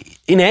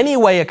 in any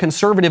way a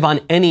conservative on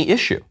any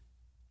issue.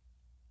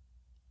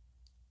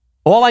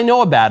 All I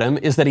know about him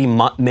is that he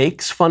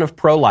makes fun of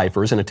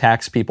pro-lifers and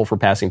attacks people for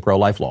passing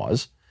pro-life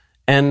laws,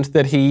 and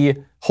that he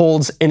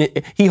holds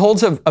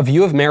a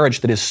view of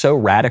marriage that is so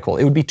radical.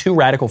 It would be too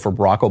radical for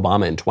Barack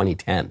Obama in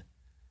 2010. It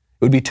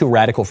would be too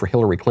radical for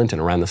Hillary Clinton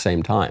around the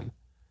same time.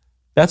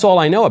 That's all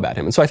I know about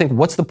him. And so I think,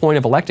 what's the point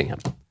of electing him?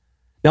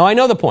 Now, I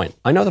know the point.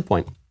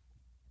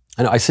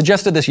 I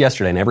suggested this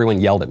yesterday and everyone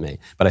yelled at me,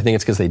 but I think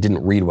it's because they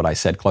didn't read what I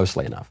said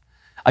closely enough.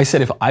 I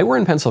said, if I were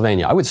in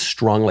Pennsylvania, I would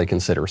strongly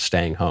consider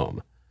staying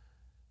home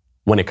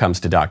when it comes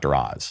to Dr.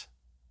 Oz.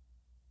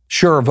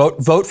 Sure,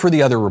 vote for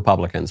the other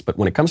Republicans, but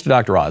when it comes to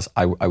Dr. Oz,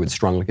 I would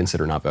strongly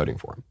consider not voting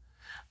for him.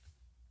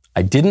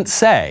 I didn't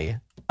say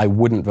I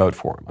wouldn't vote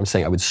for him. I'm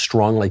saying I would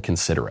strongly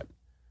consider it.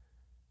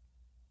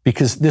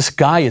 Because this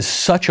guy is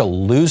such a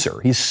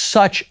loser. He's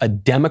such a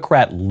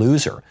Democrat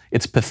loser.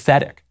 It's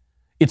pathetic.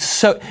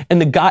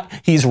 And the guy,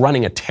 he's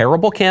running a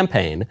terrible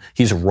campaign.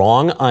 He's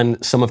wrong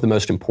on some of the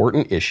most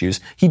important issues.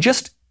 He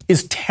just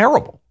is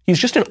terrible. He's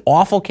just an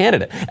awful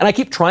candidate. And I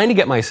keep trying to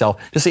get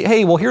myself to say,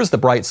 hey, well, here's the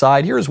bright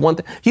side. Here's one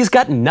thing. He's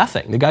got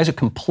nothing. The guy's a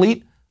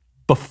complete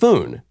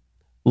buffoon,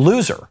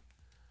 loser.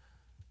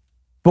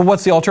 But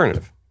what's the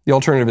alternative? The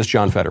alternative is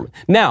John Fetterman.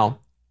 Now,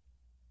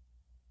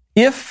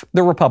 if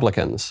the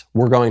Republicans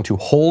were going to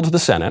hold the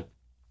Senate,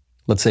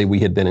 let's say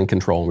we had been in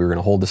control and we were going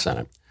to hold the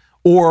Senate,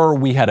 or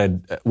we had a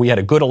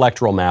good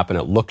electoral map and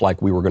it looked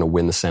like we were going to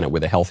win the Senate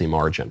with a healthy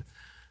margin,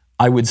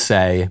 I would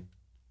say,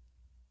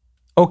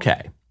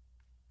 okay,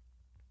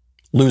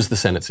 lose the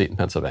Senate seat in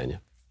Pennsylvania.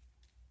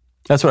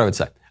 That's what I would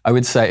say. I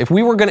would say if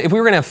we were going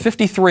to have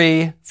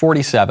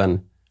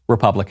 53-47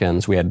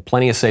 Republicans, we had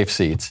plenty of safe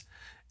seats,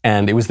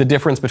 and it was the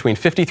difference between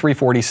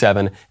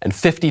 53-47 and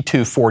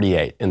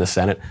 52-48 in the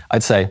Senate,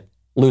 I'd say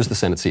lose the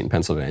Senate seat in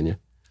Pennsylvania.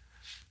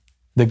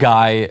 The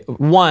guy,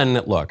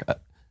 look,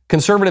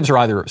 conservatives are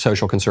either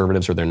social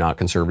conservatives or they're not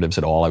conservatives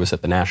at all. I was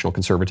at the National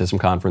Conservatism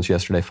Conference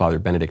yesterday. Father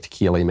Benedict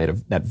Keeley made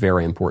that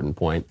very important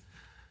point.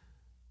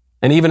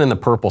 And even in the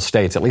purple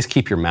states, at least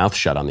keep your mouth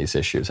shut on these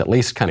issues. At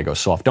least kind of go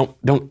soft.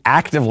 Don't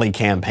actively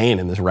campaign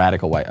in this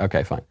radical way.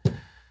 Okay, fine.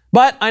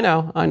 But I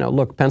know.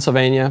 Look,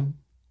 Pennsylvania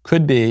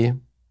could be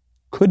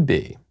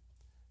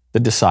the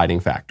deciding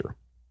factor.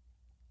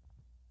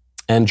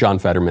 And John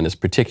Fetterman is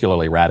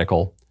particularly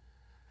radical.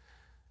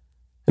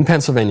 And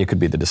Pennsylvania could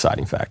be the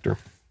deciding factor.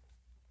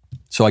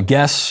 So I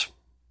guess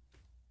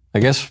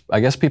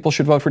people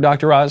should vote for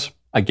Dr. Oz.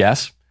 I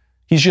guess.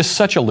 He's just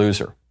such a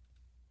loser.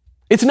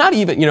 It's not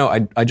even,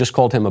 I just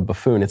called him a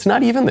buffoon. It's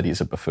not even that he's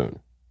a buffoon.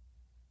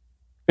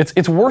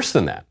 It's worse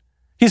than that.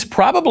 He's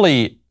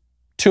probably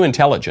too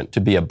intelligent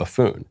to be a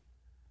buffoon.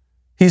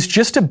 He's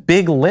just a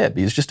big lib.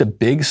 He's just a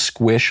big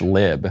squish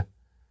lib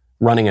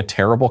running a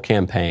terrible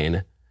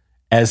campaign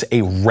as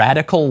a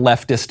radical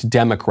leftist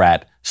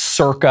Democrat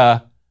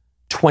circa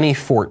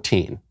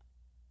 2014.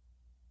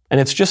 And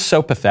it's just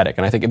so pathetic.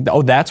 And I think,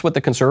 that's what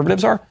the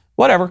conservatives are?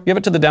 Whatever, give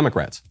it to the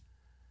Democrats.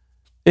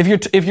 If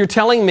you're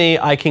telling me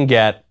I can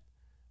get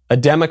a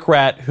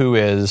Democrat who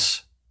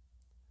is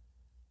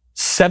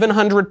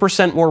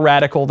 700% more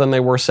radical than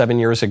they were 7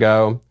 years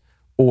ago,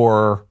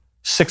 or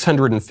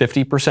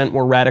 650%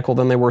 more radical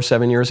than they were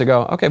 7 years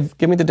ago, okay,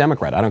 give me the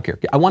Democrat. I don't care.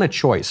 I want a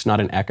choice,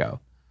 not an echo.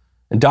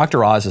 And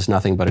Dr. Oz is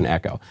nothing but an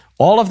echo.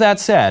 All of that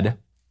said,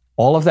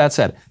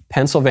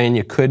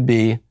 Pennsylvania could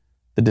be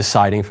the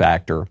deciding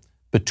factor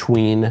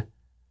between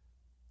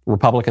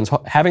Republicans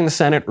having the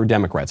Senate or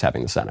Democrats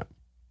having the Senate.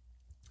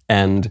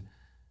 And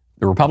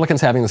the Republicans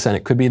having the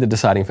Senate could be the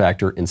deciding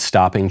factor in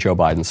stopping Joe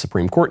Biden's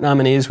Supreme Court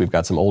nominees. We've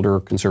got some older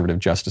conservative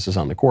justices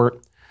on the court.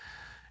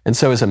 And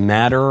so as a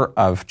matter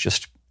of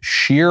just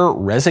sheer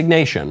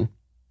resignation,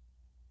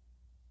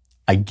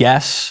 I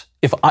guess,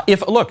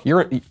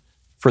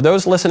 for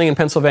those listening in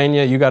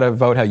Pennsylvania, you got to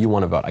vote how you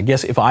want to vote. I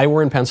guess if I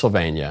were in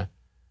Pennsylvania,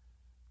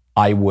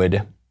 I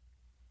would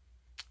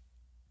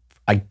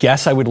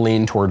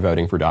lean toward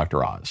voting for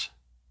Dr. Oz.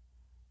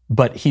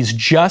 But he's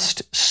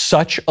just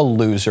such a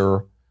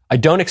loser. I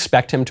don't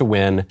expect him to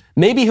win.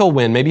 Maybe he'll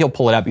win. Maybe he'll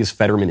pull it out because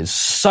Fetterman is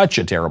such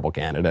a terrible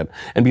candidate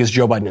and because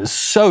Joe Biden is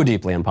so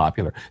deeply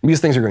unpopular and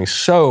because things are going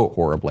so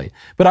horribly.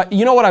 But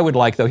you know what I would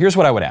like, though? Here's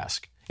what I would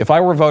ask. If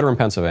I were a voter in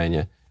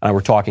Pennsylvania and I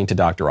were talking to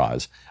Dr.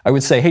 Oz, I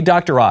would say, hey,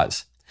 Dr.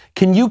 Oz,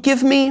 can you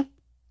give me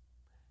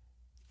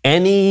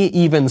any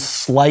even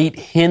slight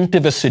hint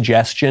of a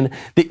suggestion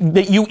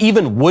that you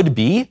even would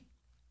be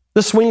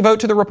the swing vote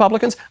to the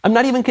Republicans? I'm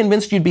not even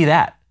convinced you'd be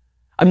that.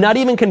 I'm not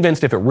even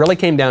convinced if it really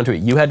came down to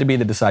it, you had to be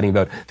the deciding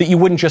vote, that you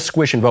wouldn't just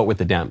squish and vote with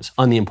the Dems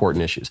on the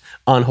important issues,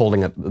 on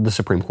holding up the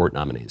Supreme Court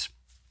nominees,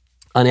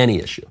 on any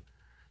issue.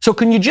 So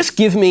can you just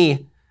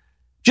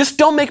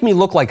don't make me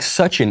look like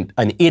such an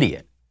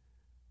idiot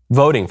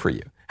voting for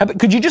you.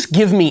 Could you just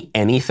give me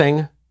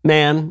anything,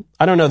 man?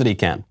 I don't know that he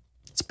can.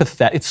 It's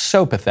pathetic. It's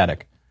so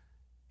pathetic.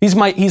 He's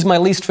my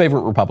least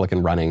favorite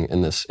Republican running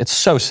in this. It's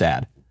so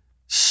sad.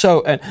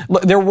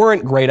 Look, there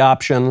weren't great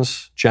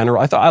options,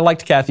 generally. I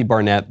liked Kathy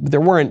Barnett, but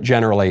there weren't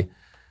generally.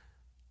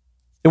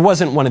 It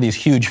wasn't one of these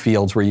huge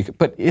fields where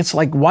but it's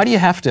like, why do you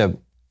have to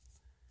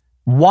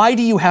Why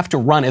do you have to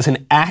run as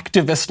an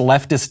activist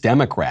leftist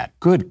Democrat?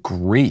 Good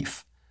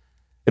grief.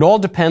 It all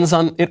depends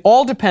on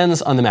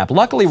the map.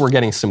 Luckily, we're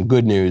getting some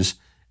good news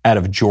out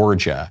of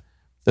Georgia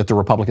that the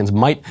Republicans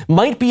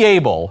might be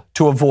able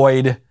to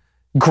avoid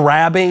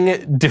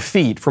grabbing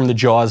defeat from the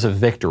jaws of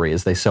victory,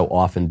 as they so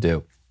often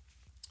do.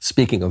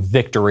 Speaking of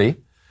victory,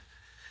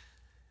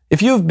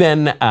 if you've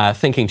been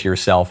thinking to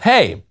yourself,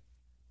 hey,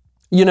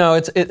 you know,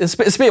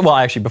 well,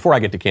 actually, before I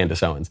get to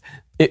Candace Owens,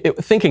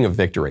 thinking of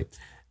victory,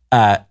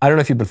 I don't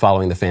know if you've been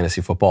following the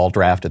fantasy football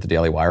draft at the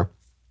Daily Wire.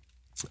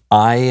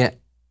 I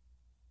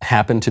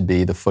happen to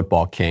be the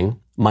football king.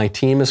 My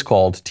team is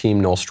called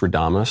Team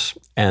Nostradamus,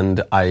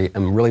 and I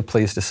am really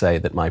pleased to say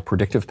that my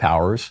predictive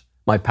powers,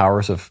 my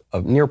powers of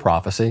near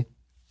prophecy,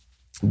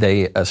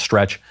 they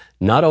stretch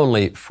not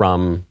only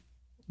from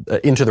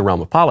into the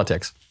realm of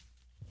politics,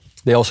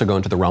 they also go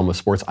into the realm of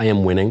sports. I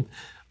am winning.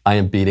 I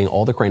am beating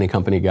all the Crane &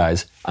 Company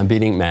guys. I'm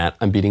beating Matt.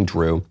 I'm beating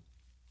Drew.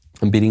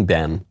 I'm beating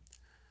Ben.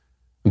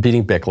 I'm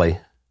beating Bickley.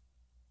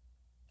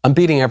 I'm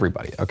beating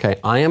everybody, okay?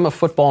 I am a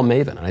football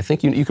maven, and I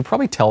think you could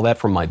probably tell that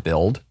from my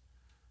build,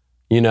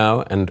 you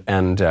know,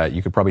 and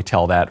you could probably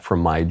tell that from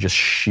my just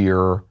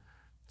sheer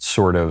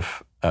sort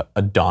of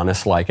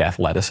Adonis-like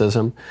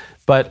athleticism.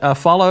 But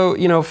follow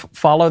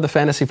the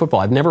fantasy football.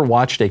 I've never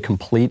watched a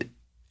complete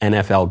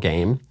NFL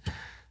game,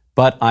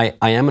 but I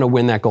am going to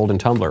win that golden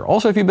tumbler.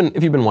 Also, if you've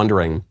been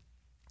wondering,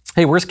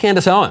 hey, where's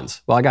Candace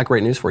Owens? Well, I got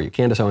great news for you.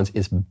 Candace Owens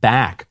is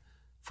back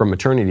from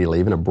maternity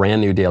leave in a brand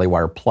new Daily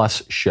Wire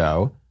Plus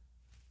show.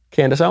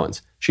 Candace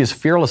Owens. She is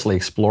fearlessly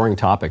exploring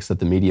topics that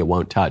the media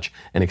won't touch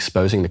and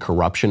exposing the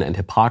corruption and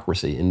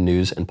hypocrisy in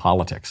news and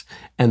politics.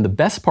 And the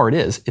best part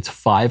is, it's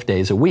 5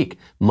 days a week,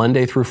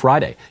 Monday through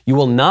Friday. You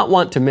will not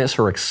want to miss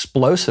her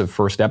explosive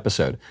first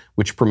episode,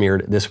 which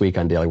premiered this week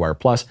on Daily Wire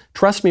Plus.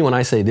 Trust me when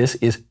I say this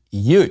is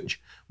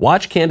huge.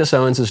 Watch Candace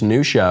Owens'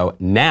 new show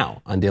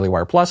now on Daily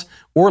Wire Plus,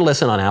 or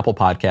listen on Apple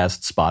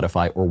Podcasts,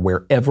 Spotify, or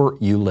wherever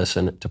you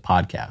listen to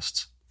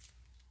podcasts.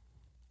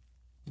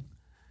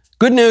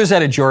 Good news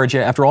out of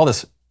Georgia. After all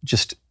this,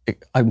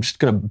 I'm just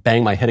going to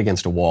bang my head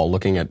against a wall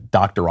looking at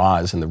Dr.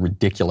 Oz and the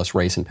ridiculous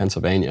race in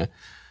Pennsylvania.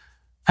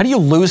 How do you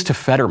lose to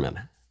Fetterman?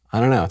 I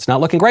don't know. It's not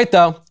looking great,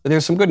 though.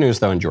 There's some good news,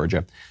 though, in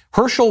Georgia.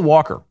 Herschel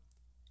Walker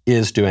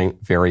is doing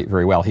very,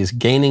 very well. He's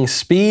gaining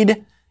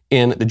speed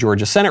in the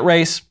Georgia Senate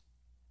race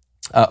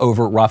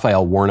over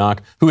Raphael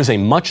Warnock, who is a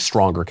much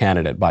stronger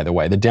candidate, by the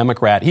way. The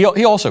Democrat, he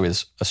also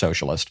is a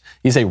socialist.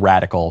 He's a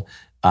radical,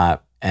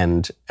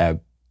 and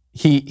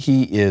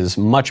he is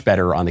much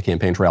better on the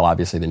campaign trail,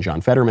 obviously, than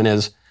John Fetterman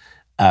is.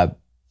 But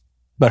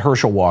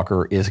Herschel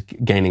Walker is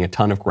gaining a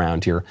ton of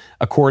ground here.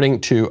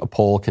 According to a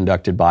poll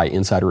conducted by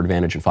Insider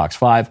Advantage and Fox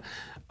 5,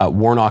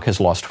 Warnock has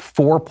lost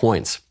 4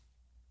 points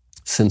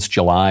since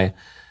July.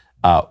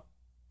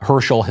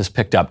 Herschel has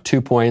picked up 2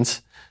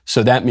 points.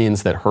 So that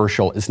means that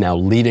Herschel is now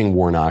leading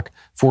Warnock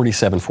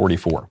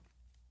 47-44.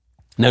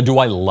 Now, do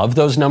I love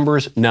those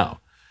numbers? No.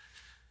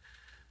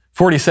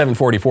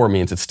 47-44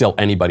 means it's still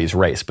anybody's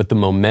race, but the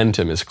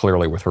momentum is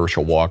clearly with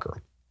Herschel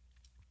Walker.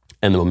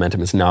 And the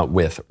momentum is not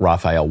with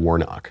Raphael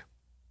Warnock,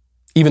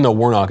 even though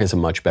Warnock is a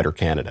much better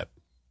candidate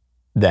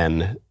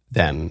than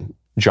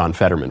John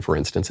Fetterman, for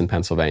instance, in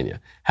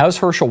Pennsylvania. How's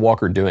Herschel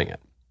Walker doing it?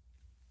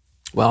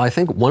 Well, I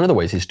think one of the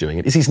ways he's doing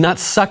it is he's not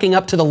sucking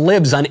up to the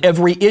libs on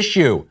every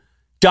issue.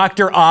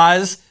 Dr.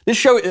 Oz, this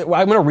show,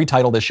 I'm going to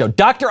retitle this show,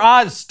 Dr.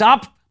 Oz,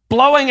 stop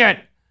blowing it.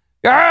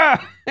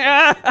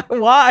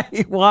 Why?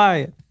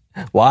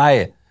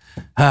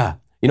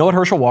 You know what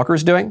Herschel Walker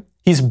is doing?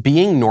 He's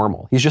being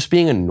normal. He's just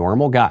being a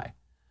normal guy.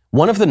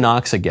 One of the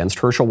knocks against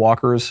Herschel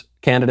Walker's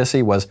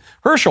candidacy was,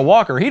 Herschel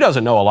Walker, he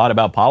doesn't know a lot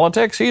about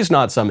politics. He's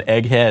not some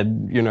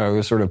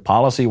egghead, sort of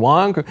policy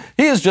wonk.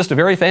 He is just a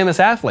very famous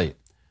athlete.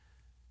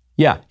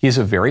 Yeah, he's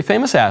a very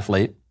famous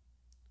athlete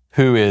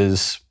who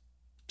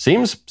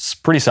seems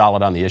pretty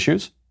solid on the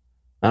issues.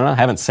 I don't know, I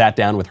haven't sat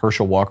down with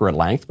Herschel Walker at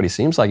length, but he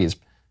seems like he's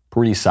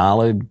pretty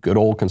solid, good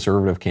old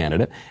conservative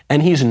candidate.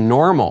 And he's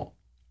normal.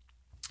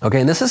 Okay,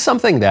 and this is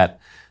something that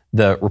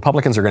the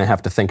Republicans are going to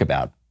have to think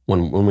about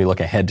when we look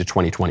ahead to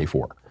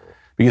 2024.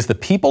 Because the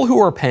people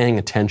who are paying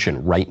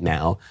attention right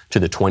now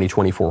to the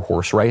 2024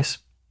 horse race,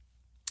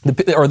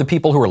 or the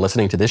people who are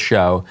listening to this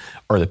show,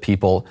 or the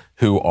people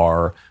who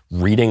are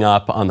reading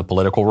up on the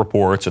political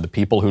reports, or the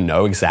people who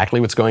know exactly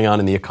what's going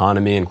on in the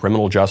economy and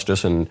criminal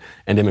justice and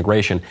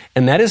immigration.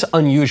 And that is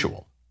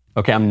unusual.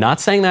 Okay, I'm not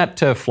saying that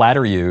to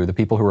flatter you, the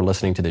people who are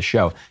listening to this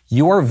show.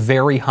 You are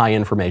very high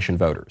information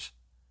voters.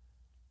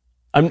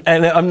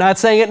 I'm not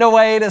saying it in a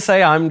way to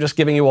say I'm just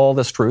giving you all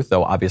this truth,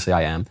 though obviously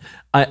I am.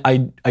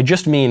 I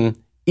just mean,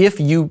 if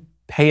you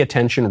pay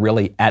attention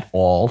really at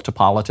all to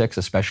politics,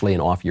 especially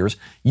in off years,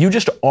 you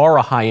just are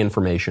a high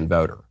information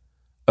voter.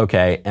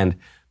 Okay, and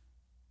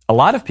a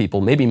lot of people,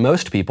 maybe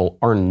most people,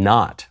 are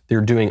not. They're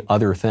doing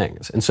other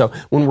things. And so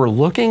when we're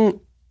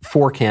looking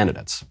for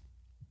candidates,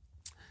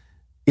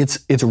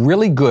 it's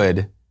really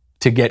good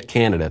to get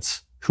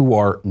candidates who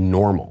are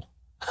normal.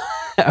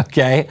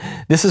 Okay?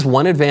 This is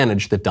one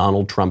advantage that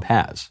Donald Trump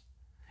has.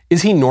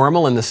 Is he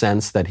normal in the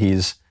sense that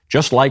he's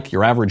just like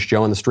your average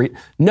Joe in the street?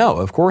 No,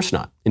 of course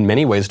not. In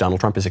many ways, Donald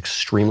Trump is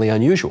extremely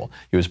unusual.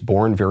 He was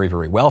born very,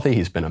 very wealthy.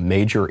 He's been a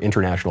major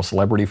international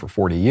celebrity for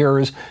 40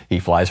 years. He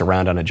flies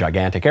around on a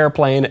gigantic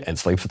airplane and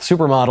sleeps with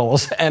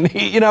supermodels. And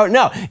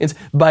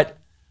but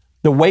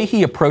the way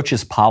he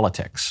approaches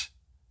politics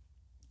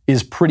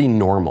is pretty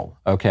normal,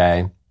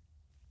 okay?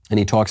 And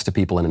he talks to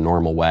people in a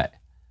normal way.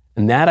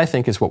 And that, I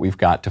think, is what we've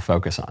got to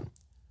focus on.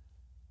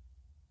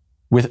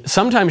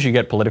 Sometimes you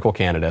get political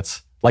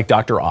candidates like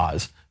Dr.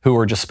 Oz, who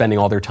are just spending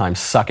all their time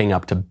sucking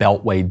up to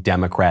Beltway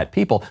Democrat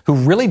people who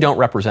really don't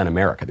represent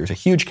America. There's a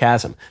huge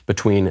chasm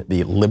between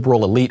the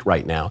liberal elite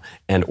right now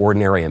and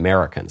ordinary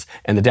Americans.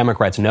 And the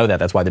Democrats know that.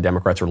 That's why the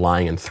Democrats are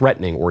lying and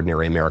threatening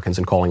ordinary Americans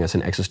and calling us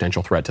an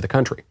existential threat to the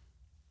country.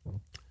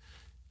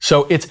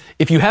 So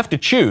if you have to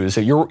choose,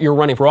 you're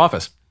running for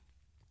office,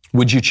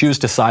 would you choose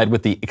to side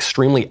with the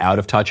extremely out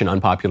of touch and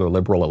unpopular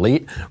liberal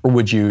elite, or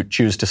would you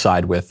choose to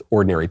side with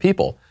ordinary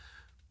people?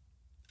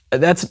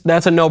 That's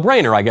a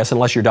no-brainer, I guess,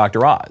 unless you're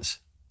Dr. Oz.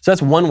 So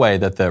that's one way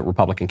that the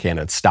Republican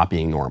candidates stop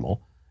being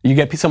normal. You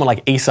get someone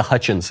like Asa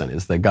Hutchinson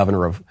is the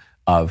governor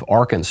of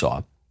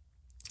Arkansas,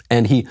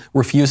 and he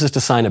refuses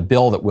to sign a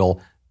bill that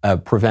will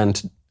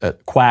prevent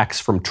quacks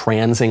from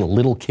transing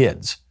little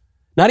kids.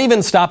 Not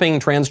even stopping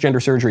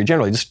transgender surgery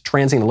generally, just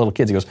transing the little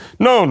kids. He goes,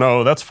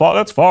 no, that's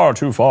far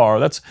too far.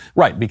 That's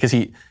right, because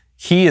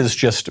he is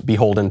just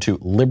beholden to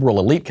liberal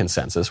elite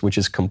consensus, which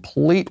is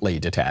completely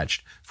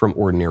detached from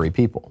ordinary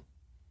people.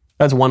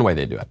 That's one way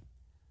they do it.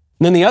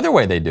 And then the other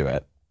way they do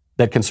it,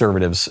 that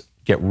conservatives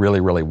get really,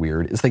 really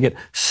weird, is they get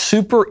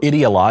super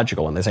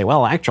ideological and they say,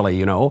 well, actually,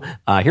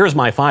 here's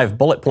my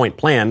 5-bullet point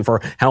plan for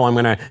how I'm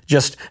going to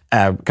just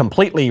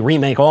completely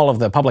remake all of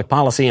the public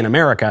policy in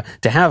America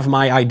to have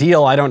my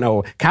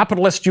ideal,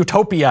 capitalist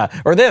utopia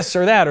or this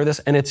or that or this.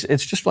 And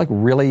it's just like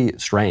really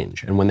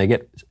strange. And when they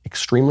get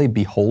extremely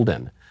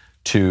beholden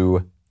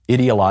to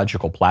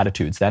ideological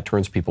platitudes, that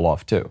turns people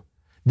off too.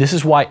 This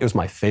is why it was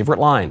my favorite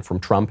line from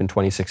Trump in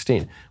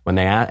 2016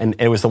 and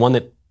it was the one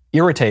that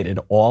irritated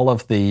all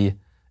of the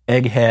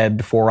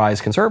egghead, four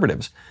eyes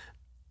conservatives,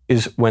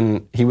 is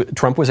when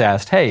Trump was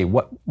asked, hey,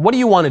 what do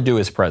you want to do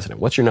as president?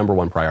 What's your number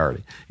one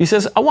priority? He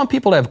says, I want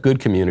people to have good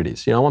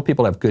communities. I want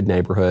people to have good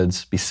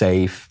neighborhoods, be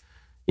safe,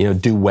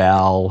 do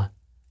well,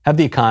 have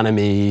the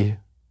economy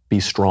be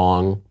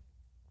strong.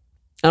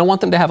 And I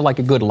want them to have like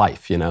a good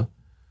life, And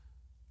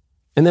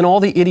then all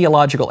the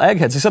ideological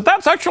eggheads, he said,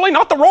 that's actually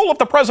not the role of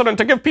the president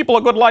to give people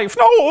a good life.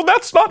 No,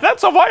 that's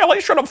a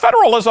violation of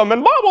federalism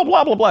and blah, blah,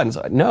 blah, blah, blah. And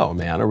so, no,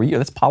 man,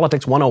 that's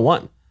politics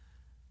 101.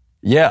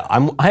 Yeah,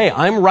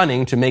 I'm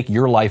running to make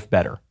your life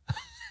better.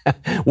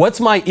 What's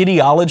my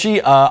ideology?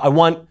 I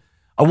want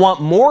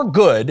more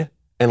good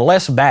and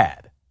less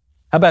bad.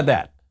 How about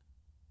that?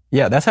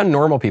 Yeah, that's how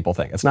normal people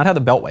think. It's not how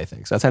the Beltway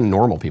thinks. That's how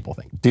normal people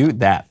think. Do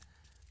that.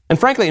 And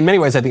frankly, in many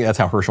ways, I think that's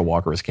how Herschel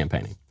Walker is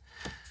campaigning.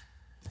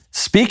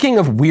 Speaking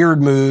of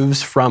weird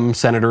moves from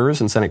senators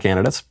and Senate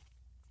candidates,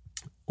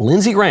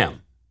 Lindsey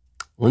Graham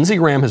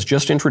has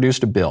just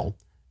introduced a bill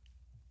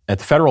at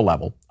the federal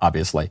level,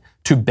 obviously,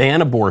 to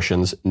ban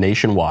abortions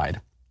nationwide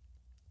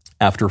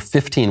after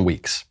 15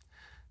 weeks.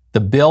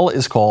 The bill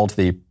is called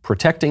the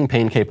Protecting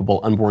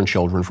Pain-Capable Unborn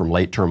Children from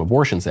Late-Term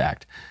Abortions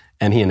Act,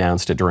 and he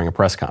announced it during a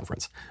press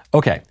conference.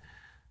 Okay.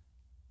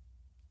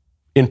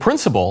 In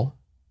principle,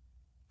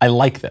 I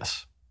like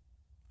this.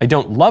 I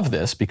don't love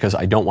this because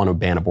I don't want to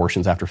ban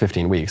abortions after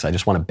 15 weeks. I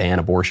just want to ban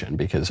abortion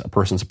because a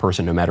person's a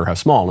person no matter how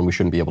small, and we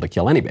shouldn't be able to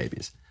kill any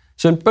babies.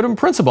 But in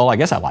principle, I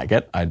guess I like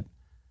it. I'd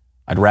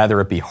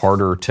rather it be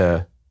harder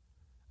to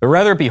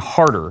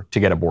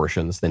get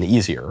abortions than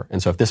easier.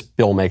 And so if this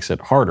bill makes it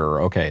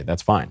harder, okay,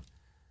 that's fine.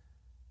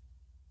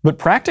 But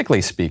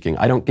practically speaking,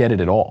 I don't get it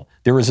at all.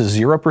 There is a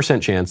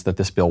 0% chance that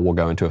this bill will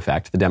go into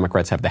effect. The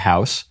Democrats have the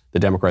House, the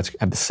Democrats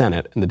have the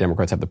Senate, and the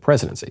Democrats have the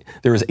presidency.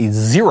 There is a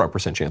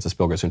 0% chance this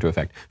bill goes into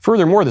effect.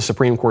 Furthermore, the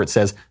Supreme Court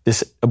says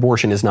this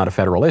abortion is not a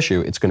federal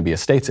issue. It's going to be a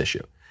state's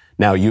issue.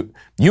 Now, you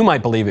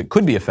might believe it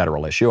could be a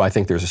federal issue. I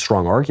think there's a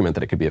strong argument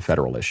that it could be a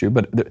federal issue.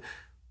 But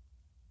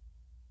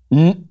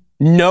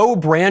no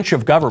branch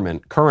of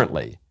government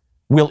currently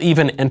will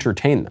even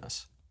entertain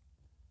this.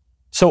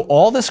 So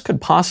all this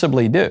could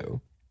possibly do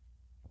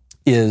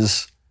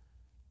is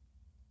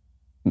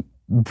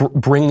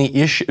bring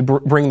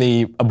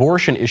the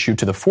abortion issue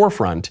to the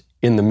forefront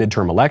in the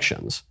midterm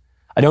elections.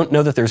 I don't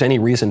know that there's any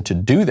reason to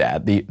do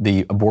that.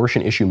 The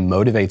abortion issue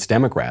motivates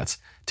Democrats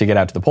to get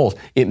out to the polls.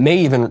 It may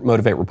even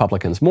motivate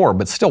Republicans more,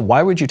 but still,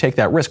 why would you take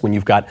that risk when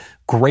you've got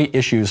great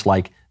issues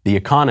like the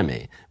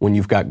economy, when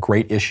you've got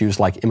great issues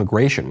like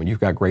immigration, when you've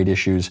got great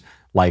issues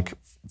like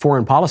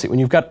foreign policy,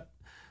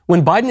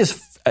 when Biden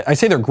is, I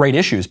say they're great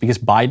issues because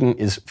Biden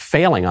is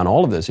failing on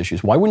all of those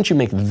issues. Why wouldn't you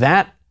make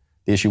that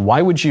the issue?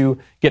 Why would you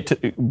get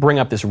to bring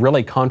up this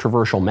really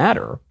controversial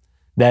matter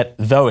that,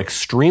 though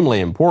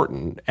extremely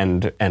important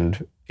and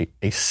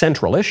a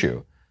central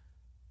issue,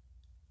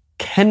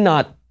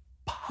 cannot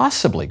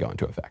possibly go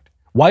into effect?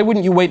 Why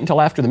wouldn't you wait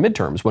until after the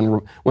midterms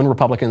when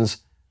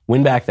Republicans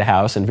win back the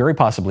House, and very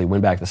possibly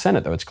win back the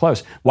Senate, though it's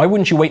close, why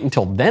wouldn't you wait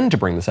until then to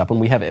bring this up when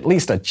we have at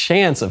least a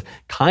chance of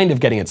kind of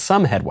getting it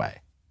some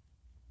headway?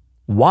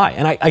 Why?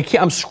 And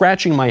I'm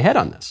scratching my head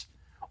on this.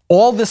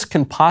 All this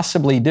can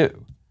possibly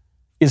do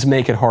is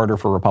make it harder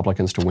for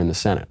Republicans to win the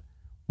Senate.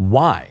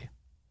 Why?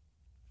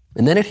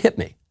 And then it hit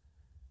me.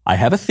 I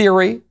have a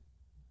theory.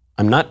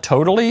 I'm not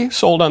totally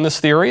sold on this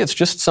theory. It's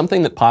just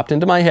something that popped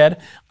into my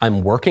head.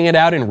 I'm working it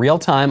out in real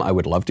time. I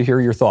would love to hear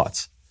your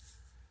thoughts.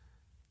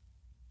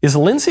 Is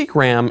Lindsey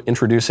Graham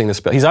introducing this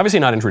bill? He's obviously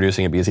not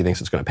introducing it because he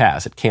thinks it's going to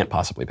pass. It can't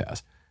possibly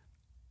pass.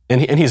 And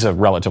he's a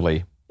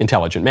relatively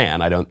intelligent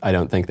man. I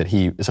don't think that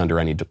he is under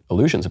any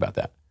illusions about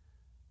that.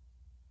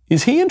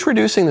 Is he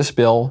introducing this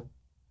bill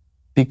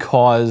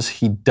because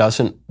he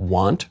doesn't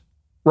want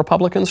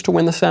Republicans to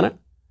win the Senate?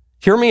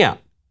 Hear me out.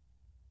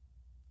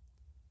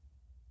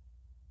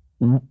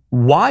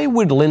 Why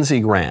would Lindsey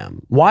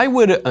Graham, why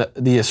would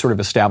the sort of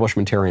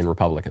establishmentarian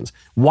Republicans,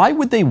 why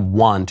would they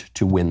want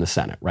to win the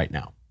Senate right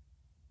now?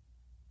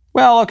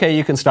 Well, okay,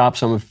 you can stop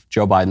some of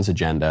Joe Biden's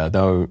agenda,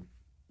 though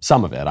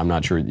some of it. I'm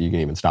not sure you can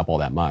even stop all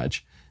that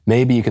much.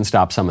 Maybe you can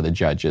stop some of the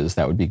judges.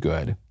 That would be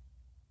good.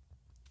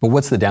 But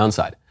what's the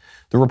downside?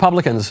 The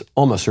Republicans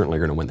almost certainly are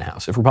going to win the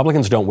House. If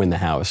Republicans don't win the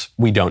House,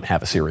 we don't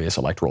have a serious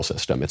electoral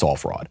system. It's all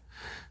fraud.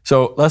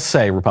 So let's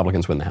say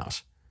Republicans win the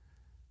House.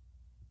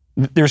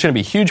 There's going to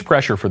be huge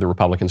pressure for the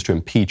Republicans to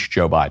impeach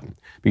Joe Biden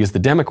because the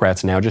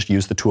Democrats now just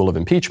use the tool of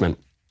impeachment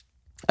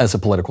as a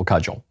political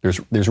cudgel.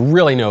 There's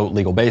really no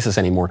legal basis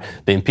anymore.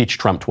 They impeached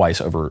Trump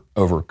twice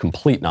over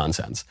complete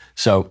nonsense.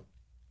 So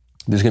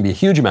there's going to be a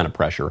huge amount of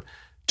pressure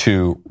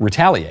to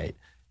retaliate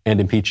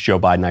and impeach Joe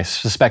Biden. I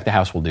suspect the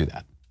House will do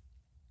that.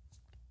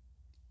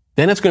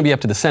 Then it's going to be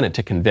up to the Senate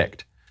to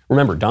convict.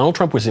 Remember, Donald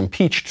Trump was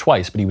impeached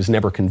twice, but he was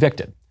never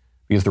convicted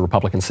because the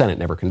Republican Senate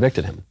never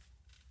convicted him.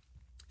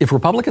 If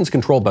Republicans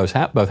control both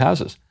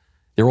houses,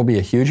 there will be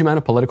a huge amount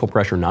of political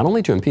pressure not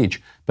only to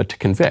impeach, but to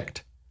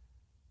convict.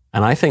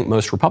 And I think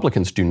most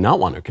Republicans do not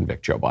want to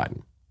convict Joe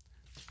Biden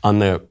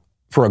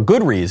for a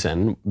good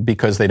reason,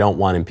 because they don't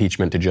want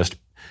impeachment to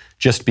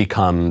just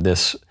become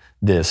this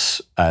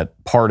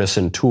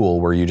partisan tool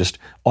where you just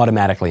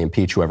automatically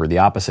impeach whoever the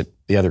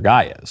other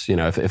guy is,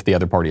 if the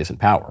other party is in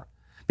power.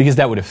 Because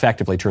that would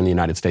effectively turn the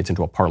United States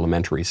into a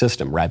parliamentary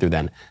system rather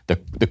than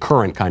the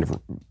current kind of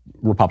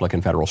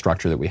Republican federal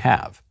structure that we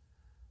have.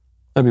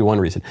 That'd be one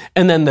reason.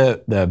 And then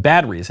the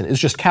bad reason is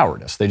just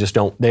cowardice. They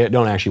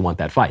don't actually want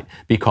that fight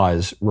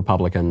because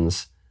Republican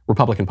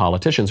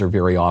politicians are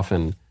very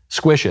often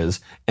squishes,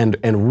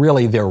 and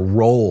really their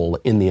role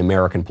in the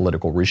American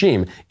political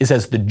regime is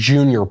as the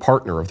junior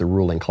partner of the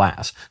ruling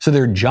class. So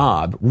their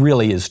job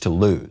really is to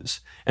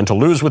lose, and to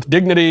lose with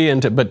dignity,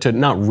 but to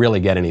not really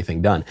get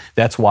anything done.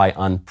 That's why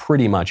on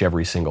pretty much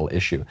every single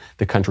issue,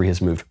 the country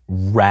has moved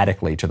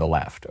radically to the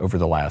left over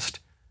the last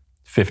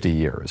 50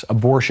 years.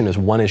 Abortion is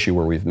one issue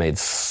where we've made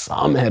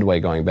some headway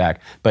going back,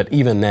 but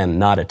even then,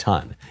 not a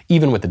ton.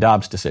 Even with the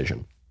Dobbs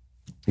decision,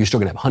 you're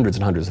still going to have hundreds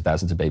and hundreds of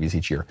thousands of babies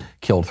each year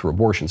killed through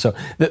abortion. So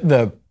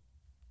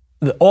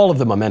all of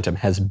the momentum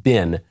has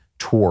been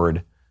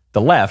toward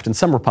the left, and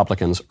some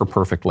Republicans are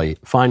perfectly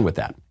fine with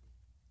that.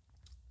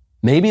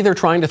 Maybe they're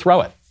trying to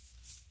throw it.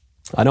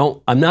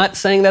 I'm not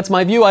saying that's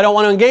my view. I don't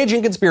want to engage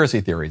in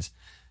conspiracy theories.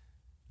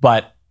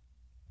 But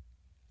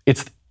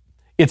it's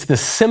the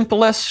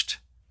simplest,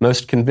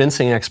 most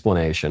convincing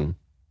explanation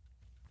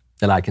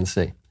that I can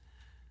see.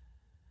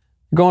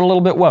 They're going a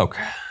little bit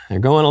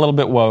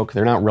woke.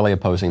 They're not really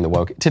opposing the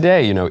woke.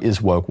 Today,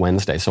 is Woke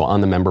Wednesday. So on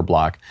the member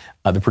block,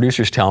 the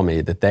producers tell me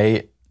that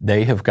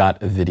they have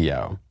got a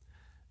video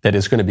that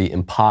is going to be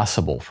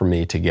impossible for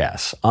me to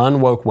guess.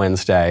 On Woke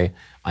Wednesday,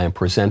 I am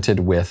presented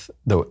with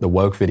the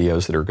woke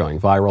videos that are going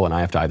viral, and I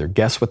have to either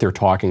guess what they're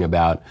talking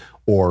about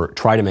or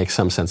try to make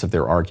some sense of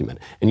their argument.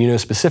 And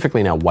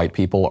specifically now, white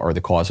people are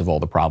the cause of all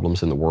the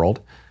problems in the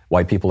world.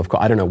 White people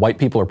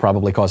are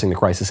probably causing the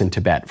crisis in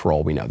Tibet, for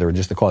all we know. They're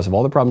just the cause of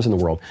all the problems in the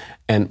world.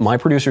 And my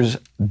producers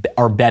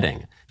are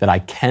betting that I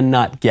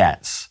cannot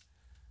guess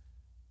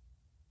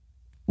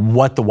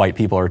what the white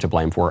people are to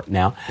blame for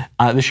now.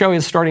 The show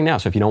is starting now,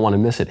 so if you don't want to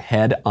miss it,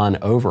 head on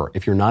over.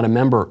 If you're not a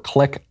member,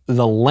 click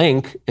the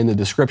link in the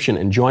description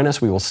and join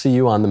us. We will see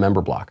you on the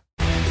member block.